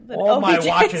nicer than all OBJ's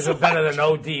my watches are better than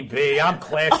ODB. I'm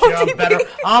classier.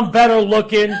 I'm better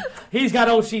looking. He's got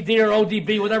OCD or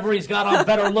ODB, whatever he's got. I'm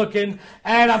better looking,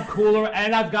 and I'm cooler,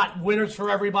 and I've got winners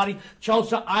for everybody.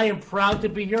 Chelsea, I am proud to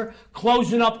be here,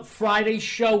 closing up Friday's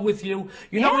show with you.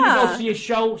 You know when you go see a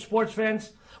show, sports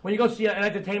fans, when you go see an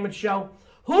entertainment show,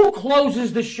 who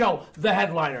closes the show? The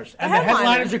headliners. And the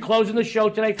headliners are closing the show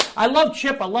today. I love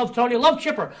Chip. I love Tony. I love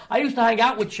Chipper. I used to hang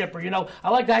out with Chipper. You know,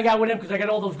 I like to hang out with him because I got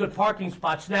all those good parking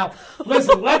spots. Now,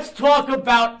 listen, let's talk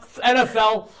about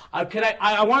NFL.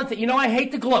 I wanted to, I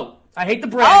hate to gloat. I hate to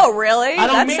brag. Oh, really? I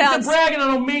don't mean to brag and I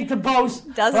don't mean to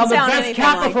boast. Doesn't I'm the sound best anything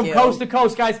capper like from you. coast to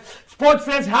coast, guys. Sports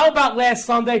fans, how about last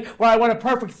Sunday where I went a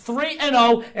perfect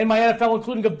 3-0 in my NFL,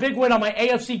 including a big win on my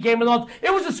AFC game of the month?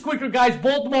 It was a squeaker, guys.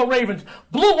 Baltimore Ravens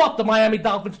blew up the Miami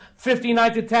Dolphins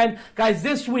 59-10. Guys,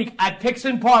 this week at Picks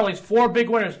and Parlays, 4 big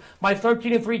winners. My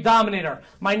 13-3 Dominator,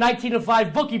 my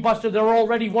 19-5 Bookie Buster, they're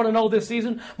already 1-0 this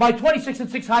season. My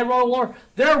 26-6 High Roller,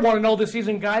 they're 1-0 this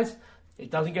season, guys.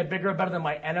 It doesn't get bigger or better than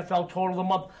my NFL total of the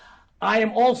month. I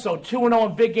am also 2-0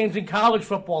 in big games in college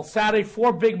football. Saturday,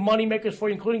 4 big money makers for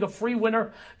you, including a free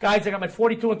winner. Guys, I got my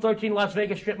 42-13 Las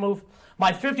Vegas strip move.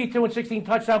 My 52-16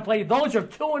 touchdown play. Those are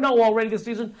 2-0 already this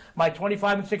season. My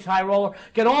 25-6 high roller.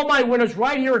 Get all my winners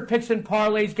right here at Picks and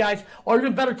Parlays, guys. Or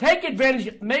even better, take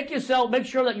advantage. Make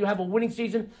sure that you have a winning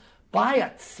season. Buy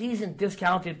a season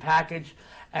discounted package.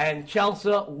 And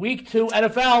Chelsea, week 2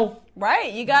 NFL.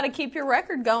 Right, you got to keep your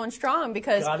record going strong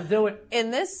because got to do it. In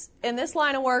this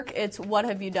line of work, it's what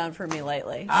have you done for me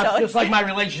lately? Just like my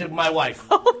relationship with my wife.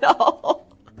 Oh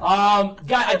no.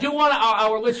 Guys, I do want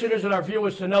our listeners and our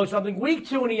viewers to know something. Week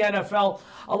 2 in the NFL,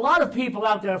 a lot of people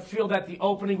out there feel that the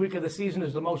opening week of the season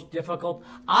is the most difficult.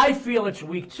 I feel it's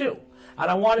week 2. And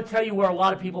I want to tell you where a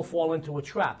lot of people fall into a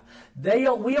trap.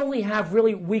 We only have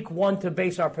really week 1 to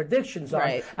base our predictions on.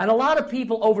 Right. And a lot of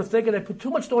people overthink it. They put too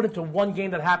much thought into one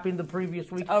game that happened the previous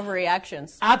week.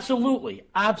 Overreactions. Absolutely.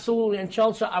 And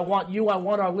Chelsea, I want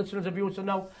our listeners and viewers to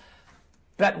know,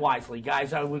 bet wisely,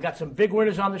 guys. We've got some big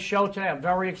winners on the show today. I'm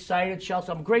very excited, Chelsea.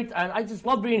 I'm great. I just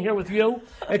love being here with you.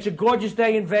 It's a gorgeous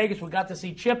day in Vegas. We got to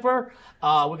see Chipper.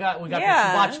 We got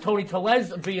to watch Tony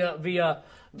Tellez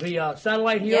via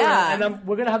satellite here, and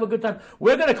we're going to have a good time.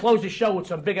 We're going to close the show with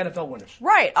some big NFL winners.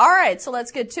 Right. All right. So let's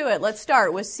get to it. Let's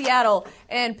start with Seattle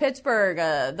and Pittsburgh.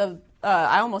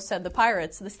 I almost said the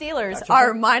Pirates. The Steelers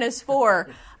are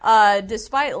 -4,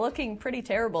 despite looking pretty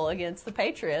terrible against the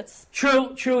Patriots.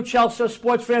 True, Chelsea.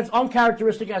 Sports fans,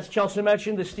 uncharacteristic, as Chelsea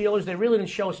mentioned, the Steelers, they really didn't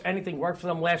show us anything worked for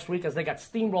them last week as they got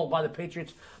steamrolled by the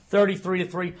Patriots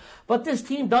 33-3. But this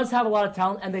team does have a lot of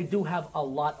talent, and they do have a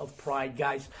lot of pride,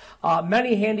 guys.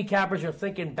 Many handicappers are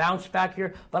thinking bounce back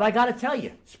here, but I got to tell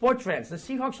you, sports fans, the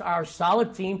Seahawks are a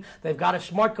solid team. They've got a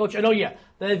smart coach.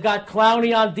 They've got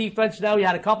Clowney on defense now. He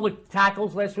had a couple of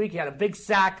tackles last week. He had a big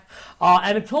sack.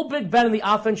 And until Big Ben in the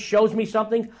offense shows me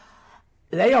something,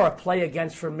 they are a play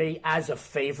against for me as a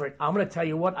favorite. I'm going to tell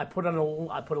you what, I put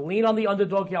a lean on the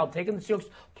underdog here. I'll take in the Seahawks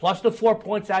plus the 4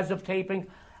 points as of taping.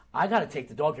 I got to take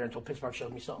the dog here until Pittsburgh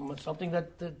shows me something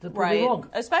that proves me wrong.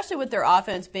 Especially with their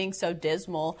offense being so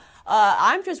dismal.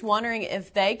 I'm just wondering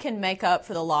if they can make up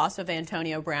for the loss of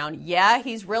Antonio Brown. Yeah,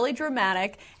 he's really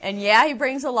dramatic, and yeah, he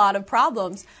brings a lot of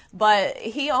problems, but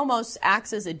he almost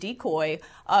acts as a decoy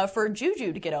for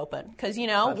Juju to get open. Because,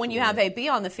 when you have AB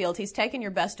on the field, he's taking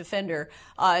your best defender,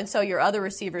 and so your other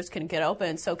receivers can get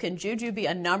open. So can Juju be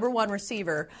a number 1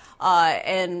 receiver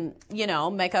and,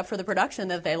 make up for the production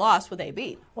that they lost with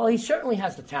AB? Well, he certainly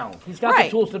has the talent. He's got the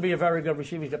tools to be a very good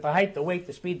receiver. He's got the height, the weight,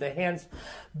 the speed, the hands.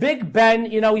 Big Ben,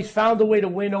 he's found a way to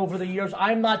win over the years.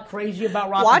 I'm not crazy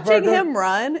about Roethlisberger. Watching him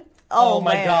run, oh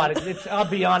my God. I'll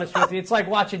be honest with you. It's like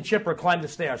watching Chipper climb the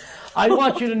stairs. I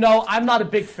want you to know I'm not a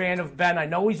big fan of Ben. I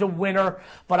know he's a winner,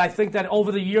 but I think that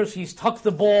over the years he's tucked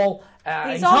the ball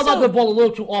He's held up the ball a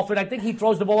little too often. I think he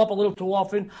throws the ball up a little too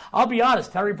often. I'll be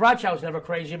honest, Terry Bradshaw's never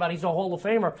crazy about it. He's a Hall of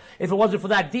Famer. If it wasn't for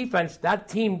that defense, that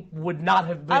team would not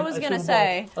have been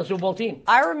a Super Bowl team.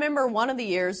 I remember one of the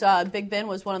years, Big Ben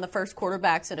was one of the first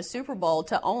quarterbacks in a Super Bowl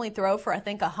to only throw for, I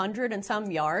think, 100 and some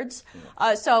yards.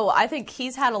 So I think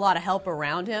he's had a lot of help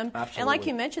around him. Absolutely. And like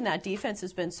you mentioned, that defense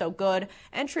has been so good.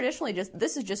 And traditionally,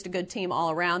 this is just a good team all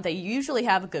around. They usually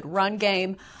have a good run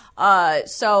game.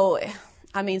 Seattle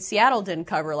didn't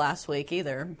cover last week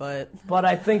either, but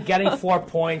I think getting 4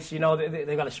 points, they've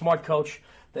got a smart coach.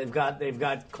 They've got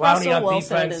Clowney on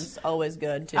Wilson defense. Is always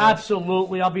good too.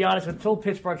 Absolutely. I'll be honest. Until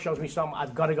Pittsburgh shows me something,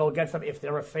 I've got to go against them. If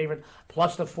they're a favorite,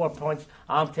 plus the 4 points,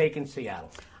 I'm taking Seattle.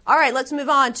 All right, let's move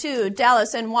on to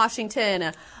Dallas and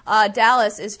Washington.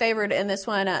 Dallas is favored in this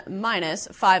one minus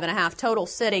 5.5. Total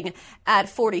sitting at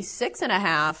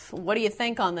 46.5. What do you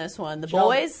think on this one? The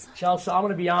boys? Chelsea, I'm going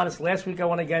to be honest. Last week I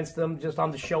went against them just on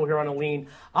the show here on the lean.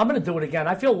 I'm going to do it again.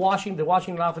 I feel the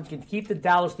Washington offense can keep the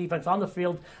Dallas defense on the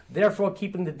field, therefore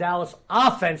keeping the Dallas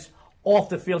offense off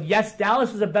the field. Yes,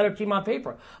 Dallas is a better team on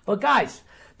paper. But guys,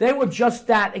 they were just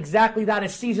exactly that a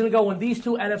season ago when these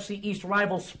two NFC East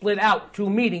rivals split out 2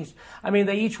 meetings.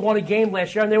 They each won a game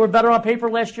last year, and they were better on paper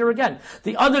last year again.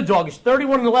 The underdog is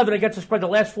 31-11 against the spread the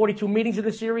last 42 meetings of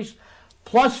the series,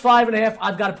 plus 5.5.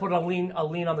 I've got to put a lean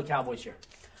on the Cowboys here.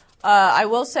 I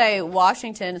will say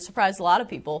Washington surprised a lot of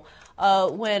people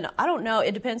when, I don't know,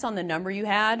 it depends on the number you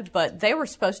had, but they were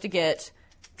supposed to get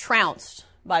trounced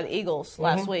by the Eagles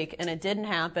last week, and it didn't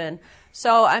happen.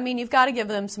 So, you've got to give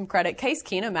them some credit. Case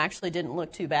Keenum actually didn't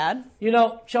look too bad.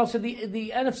 Chelsea,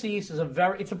 the NFC East is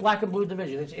it's a black and blue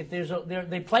division.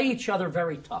 They play each other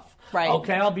very tough. Right.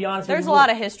 Okay, I'll be honest. There's a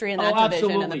lot of history in that division,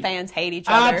 absolutely. and the fans hate each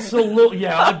other. Absolutely,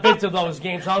 yeah. I've been to those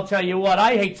games. I'll tell you what,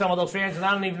 I hate some of those fans, and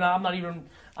I'm not even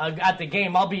at the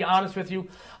game. I'll be honest with you.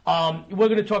 We're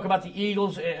going to talk about the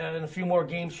Eagles in a few more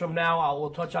games from now. We'll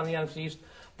touch on the NFC East.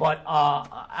 But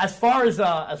as far as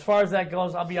that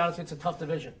goes, I'll be honest, it's a tough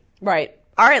division. Right.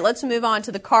 All right, let's move on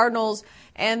to the Cardinals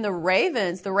and the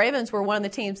Ravens. The Ravens were one of the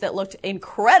teams that looked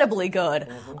incredibly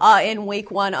good in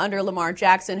Week 1 under Lamar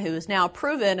Jackson, who has now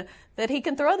proven that he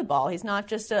can throw the ball. He's not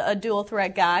just a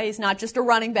dual-threat guy. He's not just a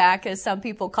running back, as some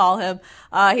people call him.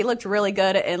 He looked really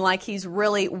good, and like he's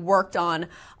really worked on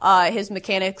his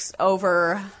mechanics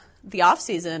over the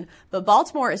offseason. But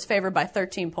Baltimore is favored by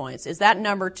 13 points. Is that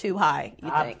number too high,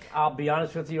 you think? I'll be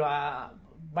honest with you.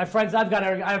 My friends, I got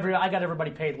everybody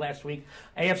paid last week.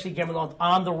 AFC Game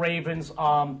on the Ravens.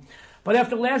 But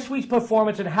after last week's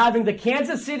performance and having the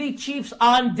Kansas City Chiefs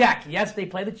on deck, yes, they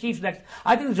play the Chiefs next,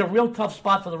 I think there's a real tough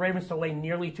spot for the Ravens to lay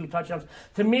nearly 2 touchdowns.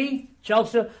 To me,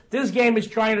 Chelsea, this game is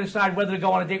trying to decide whether to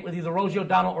go on a date with either Rosie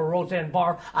O'Donnell or Roseanne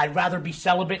Barr. I'd rather be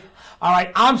celibate. All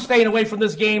right, I'm staying away from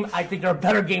this game. I think there are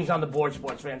better games on the board,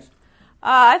 sports fans.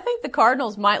 I think the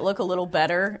Cardinals might look a little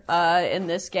better in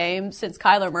this game since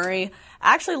Kyler Murray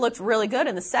actually looked really good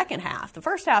in the second half. The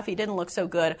first half, he didn't look so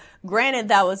good. Granted,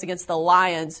 that was against the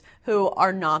Lions, who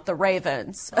are not the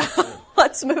Ravens.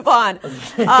 Let's move on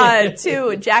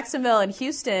to Jacksonville and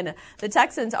Houston. The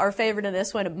Texans are favored in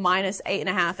this one, minus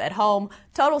 8.5 at home.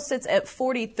 Total sits at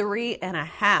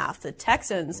 43.5. The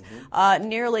Texans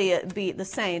nearly beat the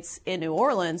Saints in New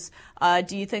Orleans.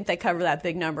 Do you think they cover that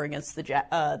big number against the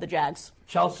Jags?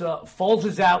 Chelsea, Foles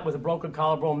is out with a broken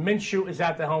collarbone. Minshew is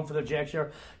at the home for the Jags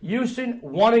here. Houston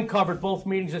won and covered both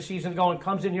meetings this season ago and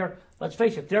comes in here. Let's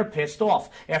face it, they're pissed off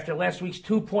after last week's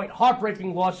 2-point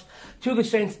heartbreaking loss to the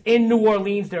Saints in New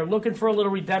Orleans. They're looking for a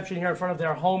little redemption here in front of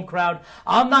their home crowd.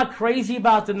 I'm not crazy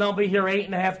about the number here,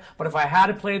 8.5, but if I had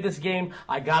to play this game,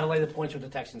 I got to lay the points with the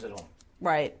Texans at home.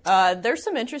 Right. There's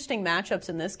some interesting matchups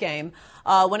in this game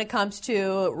when it comes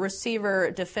to receiver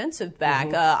defensive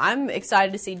back. I'm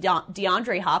excited to see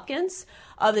DeAndre Hopkins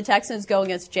of the Texans go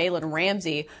against Jalen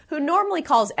Ramsey, who normally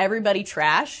calls everybody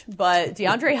trash, but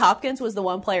DeAndre Hopkins was the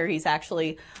one player he's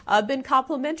actually been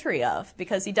complimentary of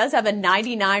because he does have a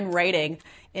 99 rating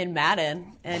in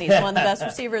Madden, and he's one of the best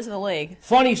receivers in the league.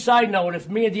 Funny side note, if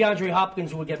me and DeAndre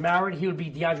Hopkins would get married, he would be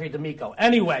DeAndre D'Amico.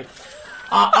 Anyway.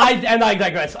 I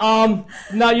digress.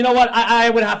 No, you know what? I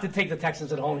would have to take the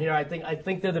Texans at home here. I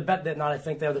think they're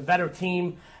the better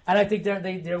team, and I think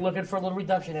they're looking for a little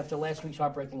redemption after last week's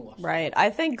heartbreaking loss. Right.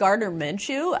 I think Gardner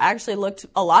Minshew actually looked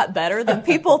a lot better than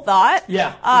people thought.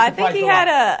 Yeah. I think he had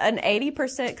an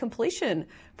 80% completion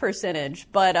percentage,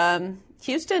 but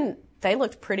Houston, they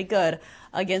looked pretty good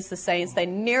against the Saints. They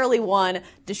nearly won.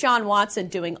 Deshaun Watson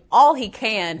doing all he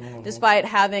can despite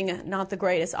having not the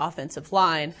greatest offensive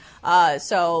line.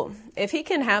 So if he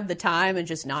can have the time and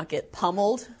just not get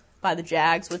pummeled by the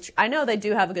Jags, which I know they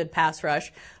do have a good pass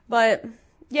rush, but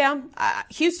Yeah,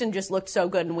 Houston just looked so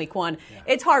good in week 1. Yeah.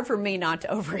 It's hard for me not to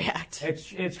overreact.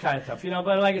 It's kind of tough,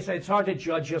 but like I said, it's hard to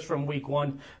judge just from week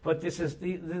 1. But this is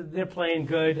they're playing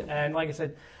good, and like I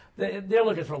said, they're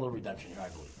looking for a little redemption here, I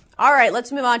believe. All right,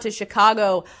 let's move on to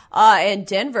Chicago and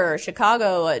Denver.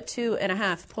 Chicago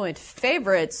 2.5-point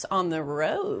favorites on the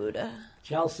road.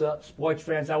 Chelsea, sports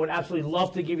fans, I would absolutely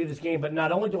love to give you this game, but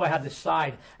not only do I have this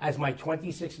side as my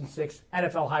 26-6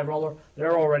 NFL high roller,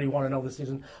 they're already 1-0 this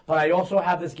season, but I also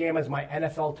have this game as my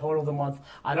NFL total of the month.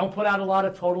 I don't put out a lot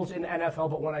of totals in NFL,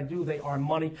 but when I do, they are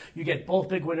money. You get both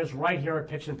big winners right here at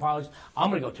Picks and Parlays. I'm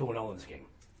going to go 2-0 in this game.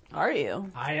 Are you?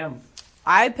 I am.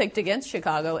 I picked against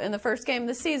Chicago in the first game of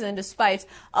the season, despite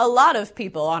a lot of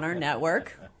people on our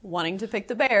network wanting to pick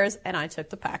the Bears, and I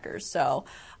took the Packers. So,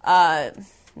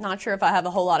 not sure if I have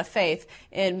a whole lot of faith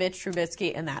in Mitch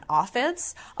Trubisky and that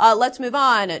offense. Let's move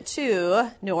on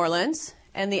to New Orleans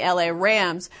and the LA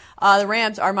Rams. The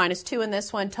Rams are -2 in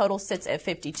this one. Total sits at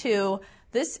 52.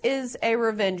 This is a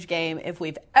revenge game if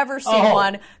we've ever seen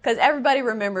one, because everybody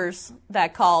remembers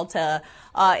that call to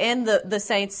end the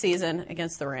Saints season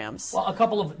against the Rams. Well, a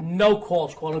couple of no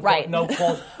calls, quote unquote, right. No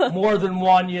calls, more than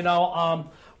one,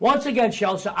 Once again,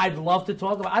 Chelsea, I'd love to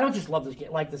talk about. I don't just love this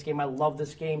game, I love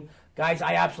this game. Guys,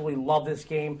 I absolutely love this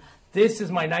game. This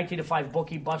is my 19-5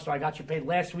 bookie buster. I got you paid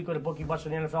last week with a bookie buster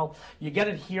in the NFL. You get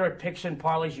it here at Picks and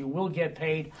Parlays. You will get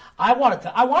paid. I want to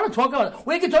talk about it.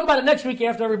 We can talk about it next week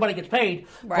after everybody gets paid.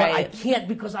 Right. But I can't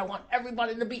because I want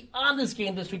everybody to be on this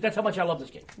game this week. That's how much I love this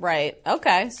game. Right.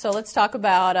 Okay. So let's talk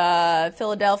about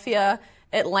Philadelphia,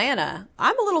 Atlanta.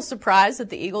 I'm a little surprised that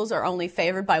the Eagles are only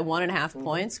favored by 1.5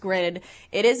 points. Granted,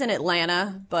 it is in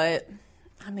Atlanta, but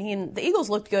the Eagles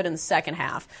looked good in the second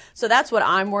half. So that's what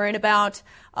I'm worried about.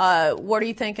 What are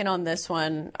you thinking on this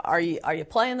one? Are you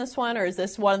playing this one, or is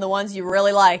this one of the ones you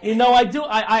really like? I do.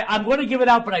 I'm going to give it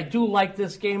out, but I do like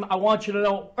this game. I want you to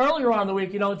know, earlier on in the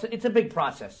week, it's a big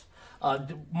process.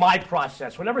 My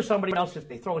process. Whenever somebody else, if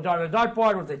they throw a dart at a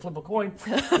dartboard or if they flip a coin,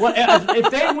 if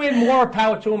they win, more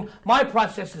power to them. My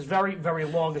process is very, very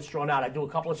long. It's drawn out. I do a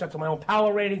couple of sets of my own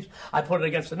power ratings. I put it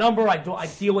against the number. I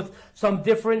deal with some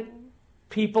different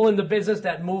people in the business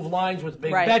that move lines with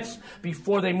big bets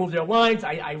before they move their lines.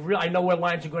 I know where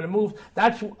lines are going to move.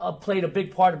 That's played a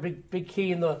big part, a big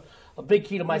key a big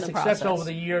key to my success process over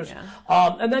the years.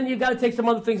 Yeah. And then you got to take some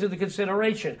other things into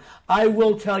consideration. I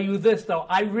will tell you this, though.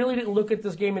 I really didn't look at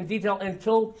this game in detail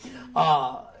until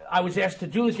I was asked to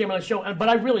do this game on the show, but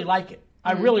I really like it.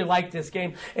 I really like this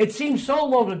game. It seems so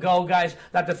long ago, guys,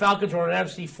 that the Falcons were an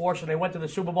NFC force and they went to the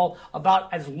Super Bowl.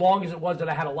 About as long as it was that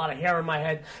I had a lot of hair in my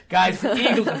head. Guys, the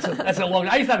Eagles, that's a long.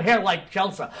 I used to have hair like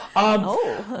Chelsea.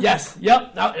 Yes,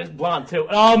 yep, it's blonde too.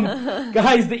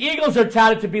 Guys, the Eagles are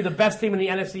touted to be the best team in the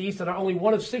NFC East and are only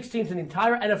one of 6 teams in the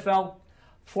entire NFL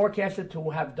forecasted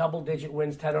to have double-digit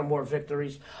wins, 10 or more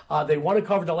victories. They won and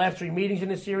covered the last 3 meetings in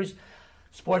this series.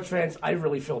 Sports fans, I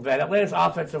really feel bad. Atlanta's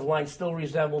offensive line still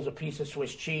resembles a piece of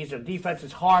Swiss cheese. Their defense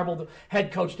is horrible. The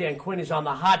head coach Dan Quinn is on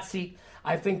the hot seat.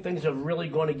 I think things are really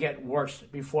going to get worse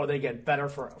before they get better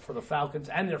for the Falcons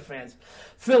and their fans.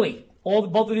 Philly,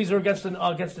 both of these are against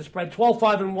the spread.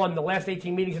 12-5-1 the last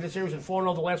 18 meetings in the series and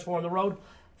 4-0 the last 4 on the road.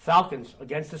 Falcons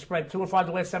against the spread, 2-5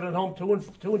 the last 7 at home,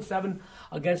 2-7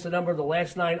 against the number of the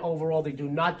last 9 overall. They do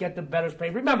not get the bettors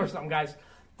paid. Remember something, guys.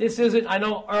 This isn't, I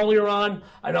know earlier on,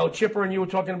 Chipper and you were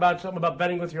talking about something about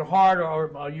betting with your heart,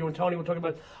 or you and Tony were talking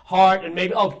about heart, and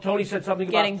maybe, Tony said something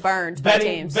getting about burned by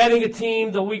teams. Betting a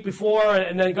team the week before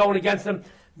and then going against them.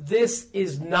 This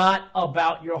is not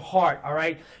about your heart, all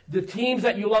right? The teams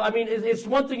that you love, it's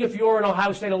one thing if you're an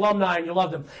Ohio State alumni and you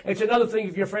love them. It's another thing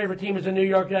if your favorite team is the New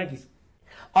York Yankees.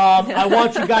 I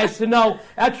want you guys to know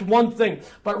that's one thing.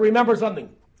 But remember something.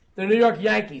 The New York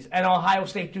Yankees and Ohio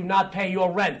State do not pay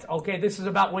your rent, okay? This is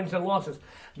about wins and losses.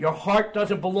 Your heart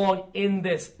doesn't belong in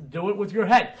this. Do it with your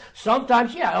head.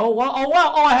 Sometimes,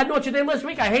 I had Notre Dame last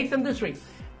week. I hate them this week.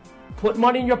 Put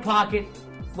money in your pocket.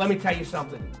 Let me tell you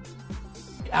something.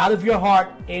 Out of your heart,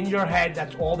 in your head,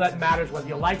 that's all that matters. Whether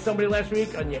you like somebody last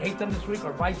week and you hate them this week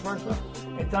or vice versa,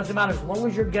 it doesn't matter as long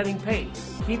as you're getting paid.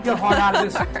 Keep your heart out of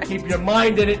this. Right. Keep your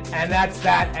mind in it, and that's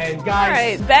that. And guys, all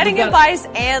right, betting advice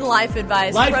and life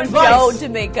advice from Joe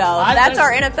D'Amico. That's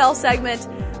our NFL segment.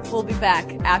 We'll be back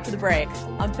after the break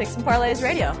on Picks and Parlays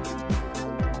Radio.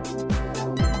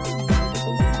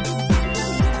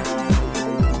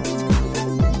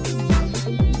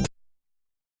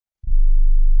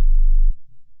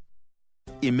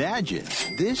 Imagine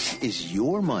this is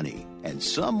your money and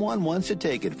someone wants to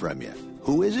take it from you.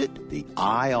 Who is it? The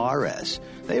IRS.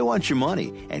 They want your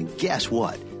money, and guess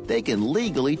what? They can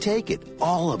legally take it,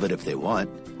 all of it if they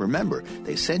want. Remember,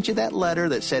 they sent you that letter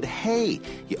that said, hey,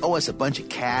 you owe us a bunch of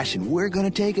cash and we're going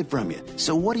to take it from you.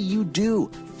 So what do?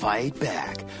 Fight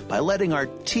back by letting our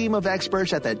team of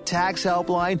experts at the Tax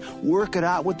Helpline work it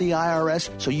out with the IRS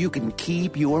so you can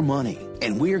keep your money.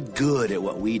 And we're good at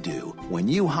what we do. When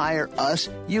you hire us,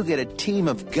 you get a team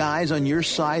of guys on your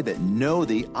side that know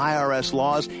the IRS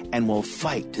laws and will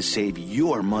fight to save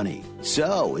your money.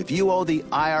 So, if you owe the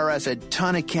IRS a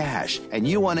ton of cash and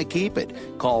you want to keep it,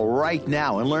 call right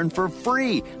now and learn for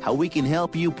free how we can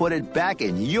help you put it back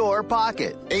in your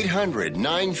pocket.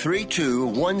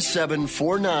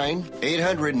 800-932-1749.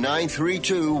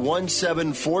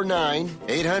 800-932-1749.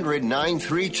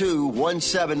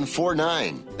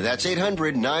 800-932-1749. That's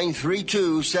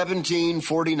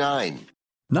 800-932-1749.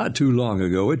 Not too long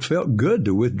ago, it felt good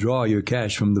to withdraw your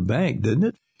cash from the bank, didn't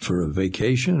it? For a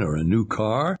vacation or a new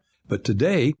car. But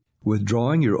today,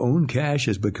 withdrawing your own cash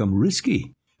has become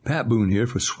risky. Pat Boone here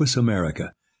for Swiss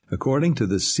America. According to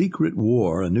The Secret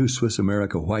War, a new Swiss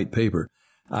America white paper,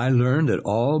 I learned that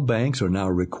all banks are now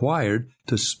required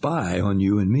to spy on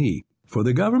you and me for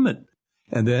the government,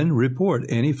 and then report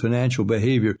any financial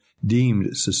behavior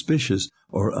deemed suspicious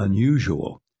or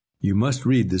unusual. You must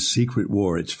read The Secret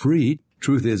War. It's free.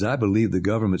 Truth is, I believe the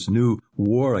government's new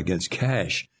war against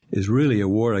cash is really a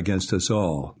war against us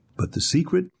all. But the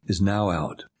secret is now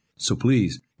out. So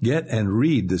please, get and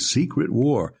read The Secret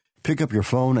War. Pick up your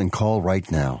phone and call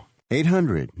right now.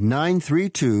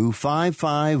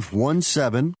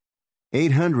 800-932-5517.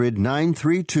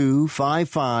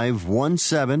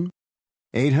 800-932-5517.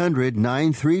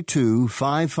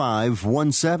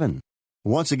 800-932-5517.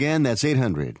 Once again, that's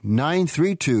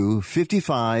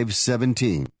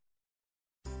 800-932-5517.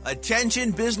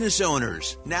 Attention business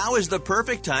owners. Now is the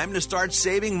perfect time to start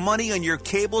saving money on your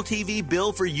cable TV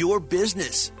bill for your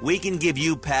business. We can give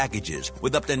you packages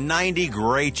with up to 90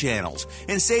 great channels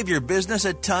and save your business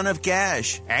a ton of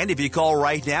cash. And if you call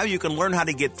right now, you can learn how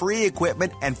to get free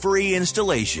equipment and free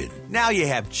installation. Now you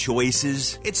have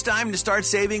choices. It's time to start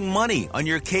saving money on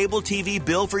your cable TV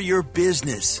bill for your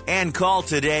business. And call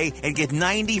today and get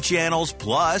 90 channels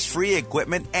plus free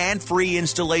equipment and free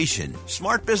installation.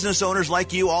 Smart business owners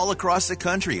like you all across the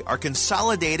country are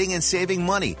consolidating and saving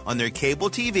money on their cable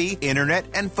TV, internet,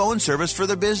 and phone service for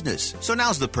the business. So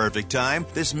now's the perfect time.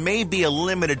 This may be a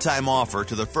limited time offer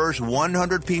to the first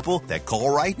 100 people that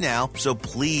call right now. So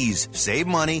please save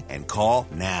money and call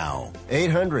now.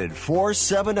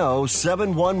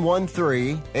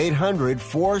 800-470-7113.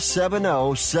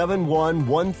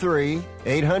 800-470-7113.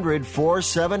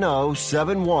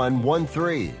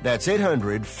 800-470-7113. That's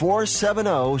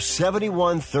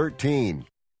 800-470-7113.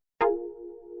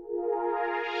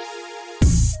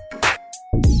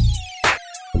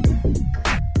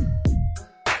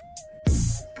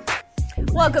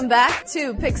 Welcome back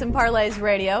to Picks and Parlays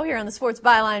Radio here on the Sports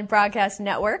Byline Broadcast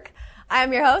Network. I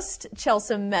am your host,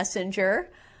 Chelsea Messenger.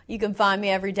 You can find me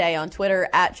every day on Twitter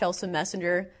at Chelsea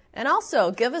Messenger. And also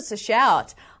give us a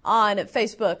shout on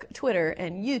Facebook, Twitter,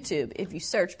 and YouTube. If you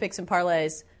search Picks and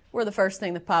Parlays, we're the first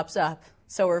thing that pops up.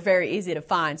 So we're very easy to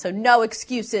find. So no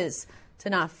excuses to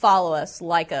not follow us,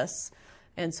 like us,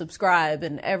 and subscribe,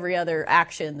 and every other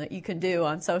action that you can do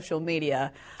on social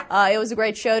media. It was a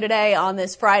great show today on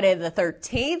this Friday the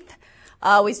 13th.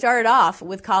 We started off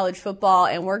with college football,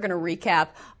 and we're going to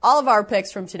recap all of our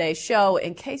picks from today's show.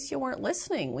 In case you weren't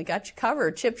listening, we got you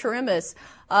covered. Chip Chirimbus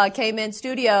came in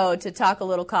studio to talk a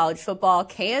little college football.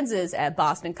 Kansas at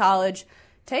Boston College,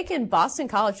 taking Boston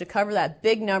College to cover that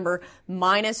big number,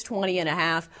 minus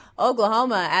 20.5.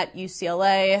 Oklahoma at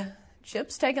UCLA.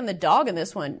 Chip's taking the dog in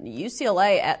this one.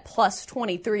 UCLA at plus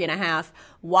 23.5.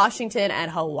 Washington at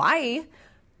Hawaii.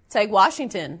 Take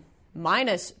Washington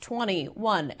minus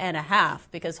 21.5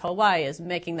 because Hawaii is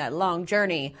making that long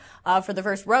journey for the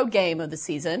first road game of the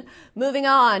season. Moving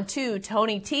on to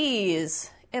Tony T's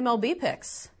MLB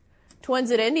picks. Twins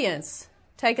at Indians,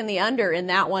 taking the under in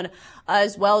that one,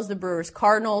 as well as the Brewers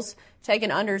Cardinals,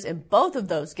 taking unders in both of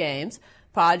those games.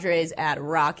 Padres at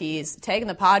Rockies, taking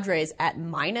the Padres at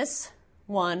minus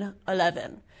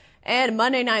 111. And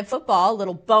Monday Night Football, a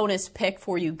little bonus pick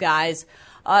for you guys.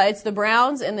 It's the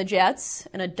Browns and the Jets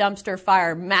in a dumpster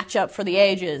fire matchup for the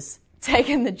ages.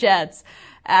 Taking the Jets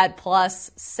at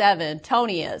plus 7.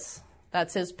 Tony is.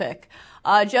 That's his pick.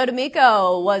 Joe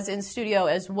D'Amico was in studio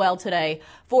as well today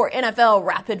for NFL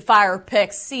Rapid Fire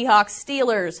picks. Seahawks,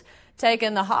 Steelers,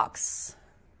 taking the Hawks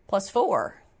plus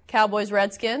 4. Cowboys,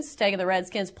 Redskins, taking the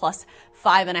Redskins plus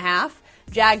 5.5.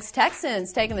 Jags,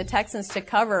 Texans, taking the Texans to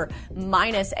cover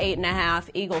minus 8.5.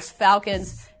 Eagles,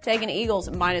 Falcons, taking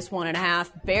Eagles minus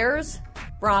 1.5. Bears,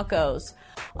 Broncos.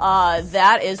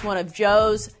 That is one of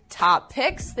Joe's top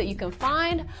picks that you can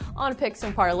find on Picks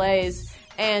and Parlays,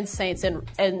 and Saints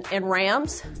and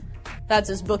Rams. That's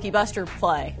his Bookie Buster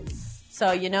play.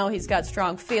 So you know he's got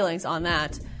strong feelings on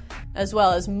that, as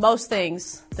well as most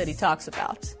things that he talks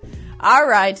about. All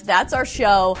right, that's our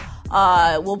show.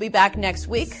 We'll be back next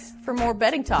week for more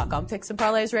betting talk on Picks and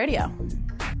Parlays Radio.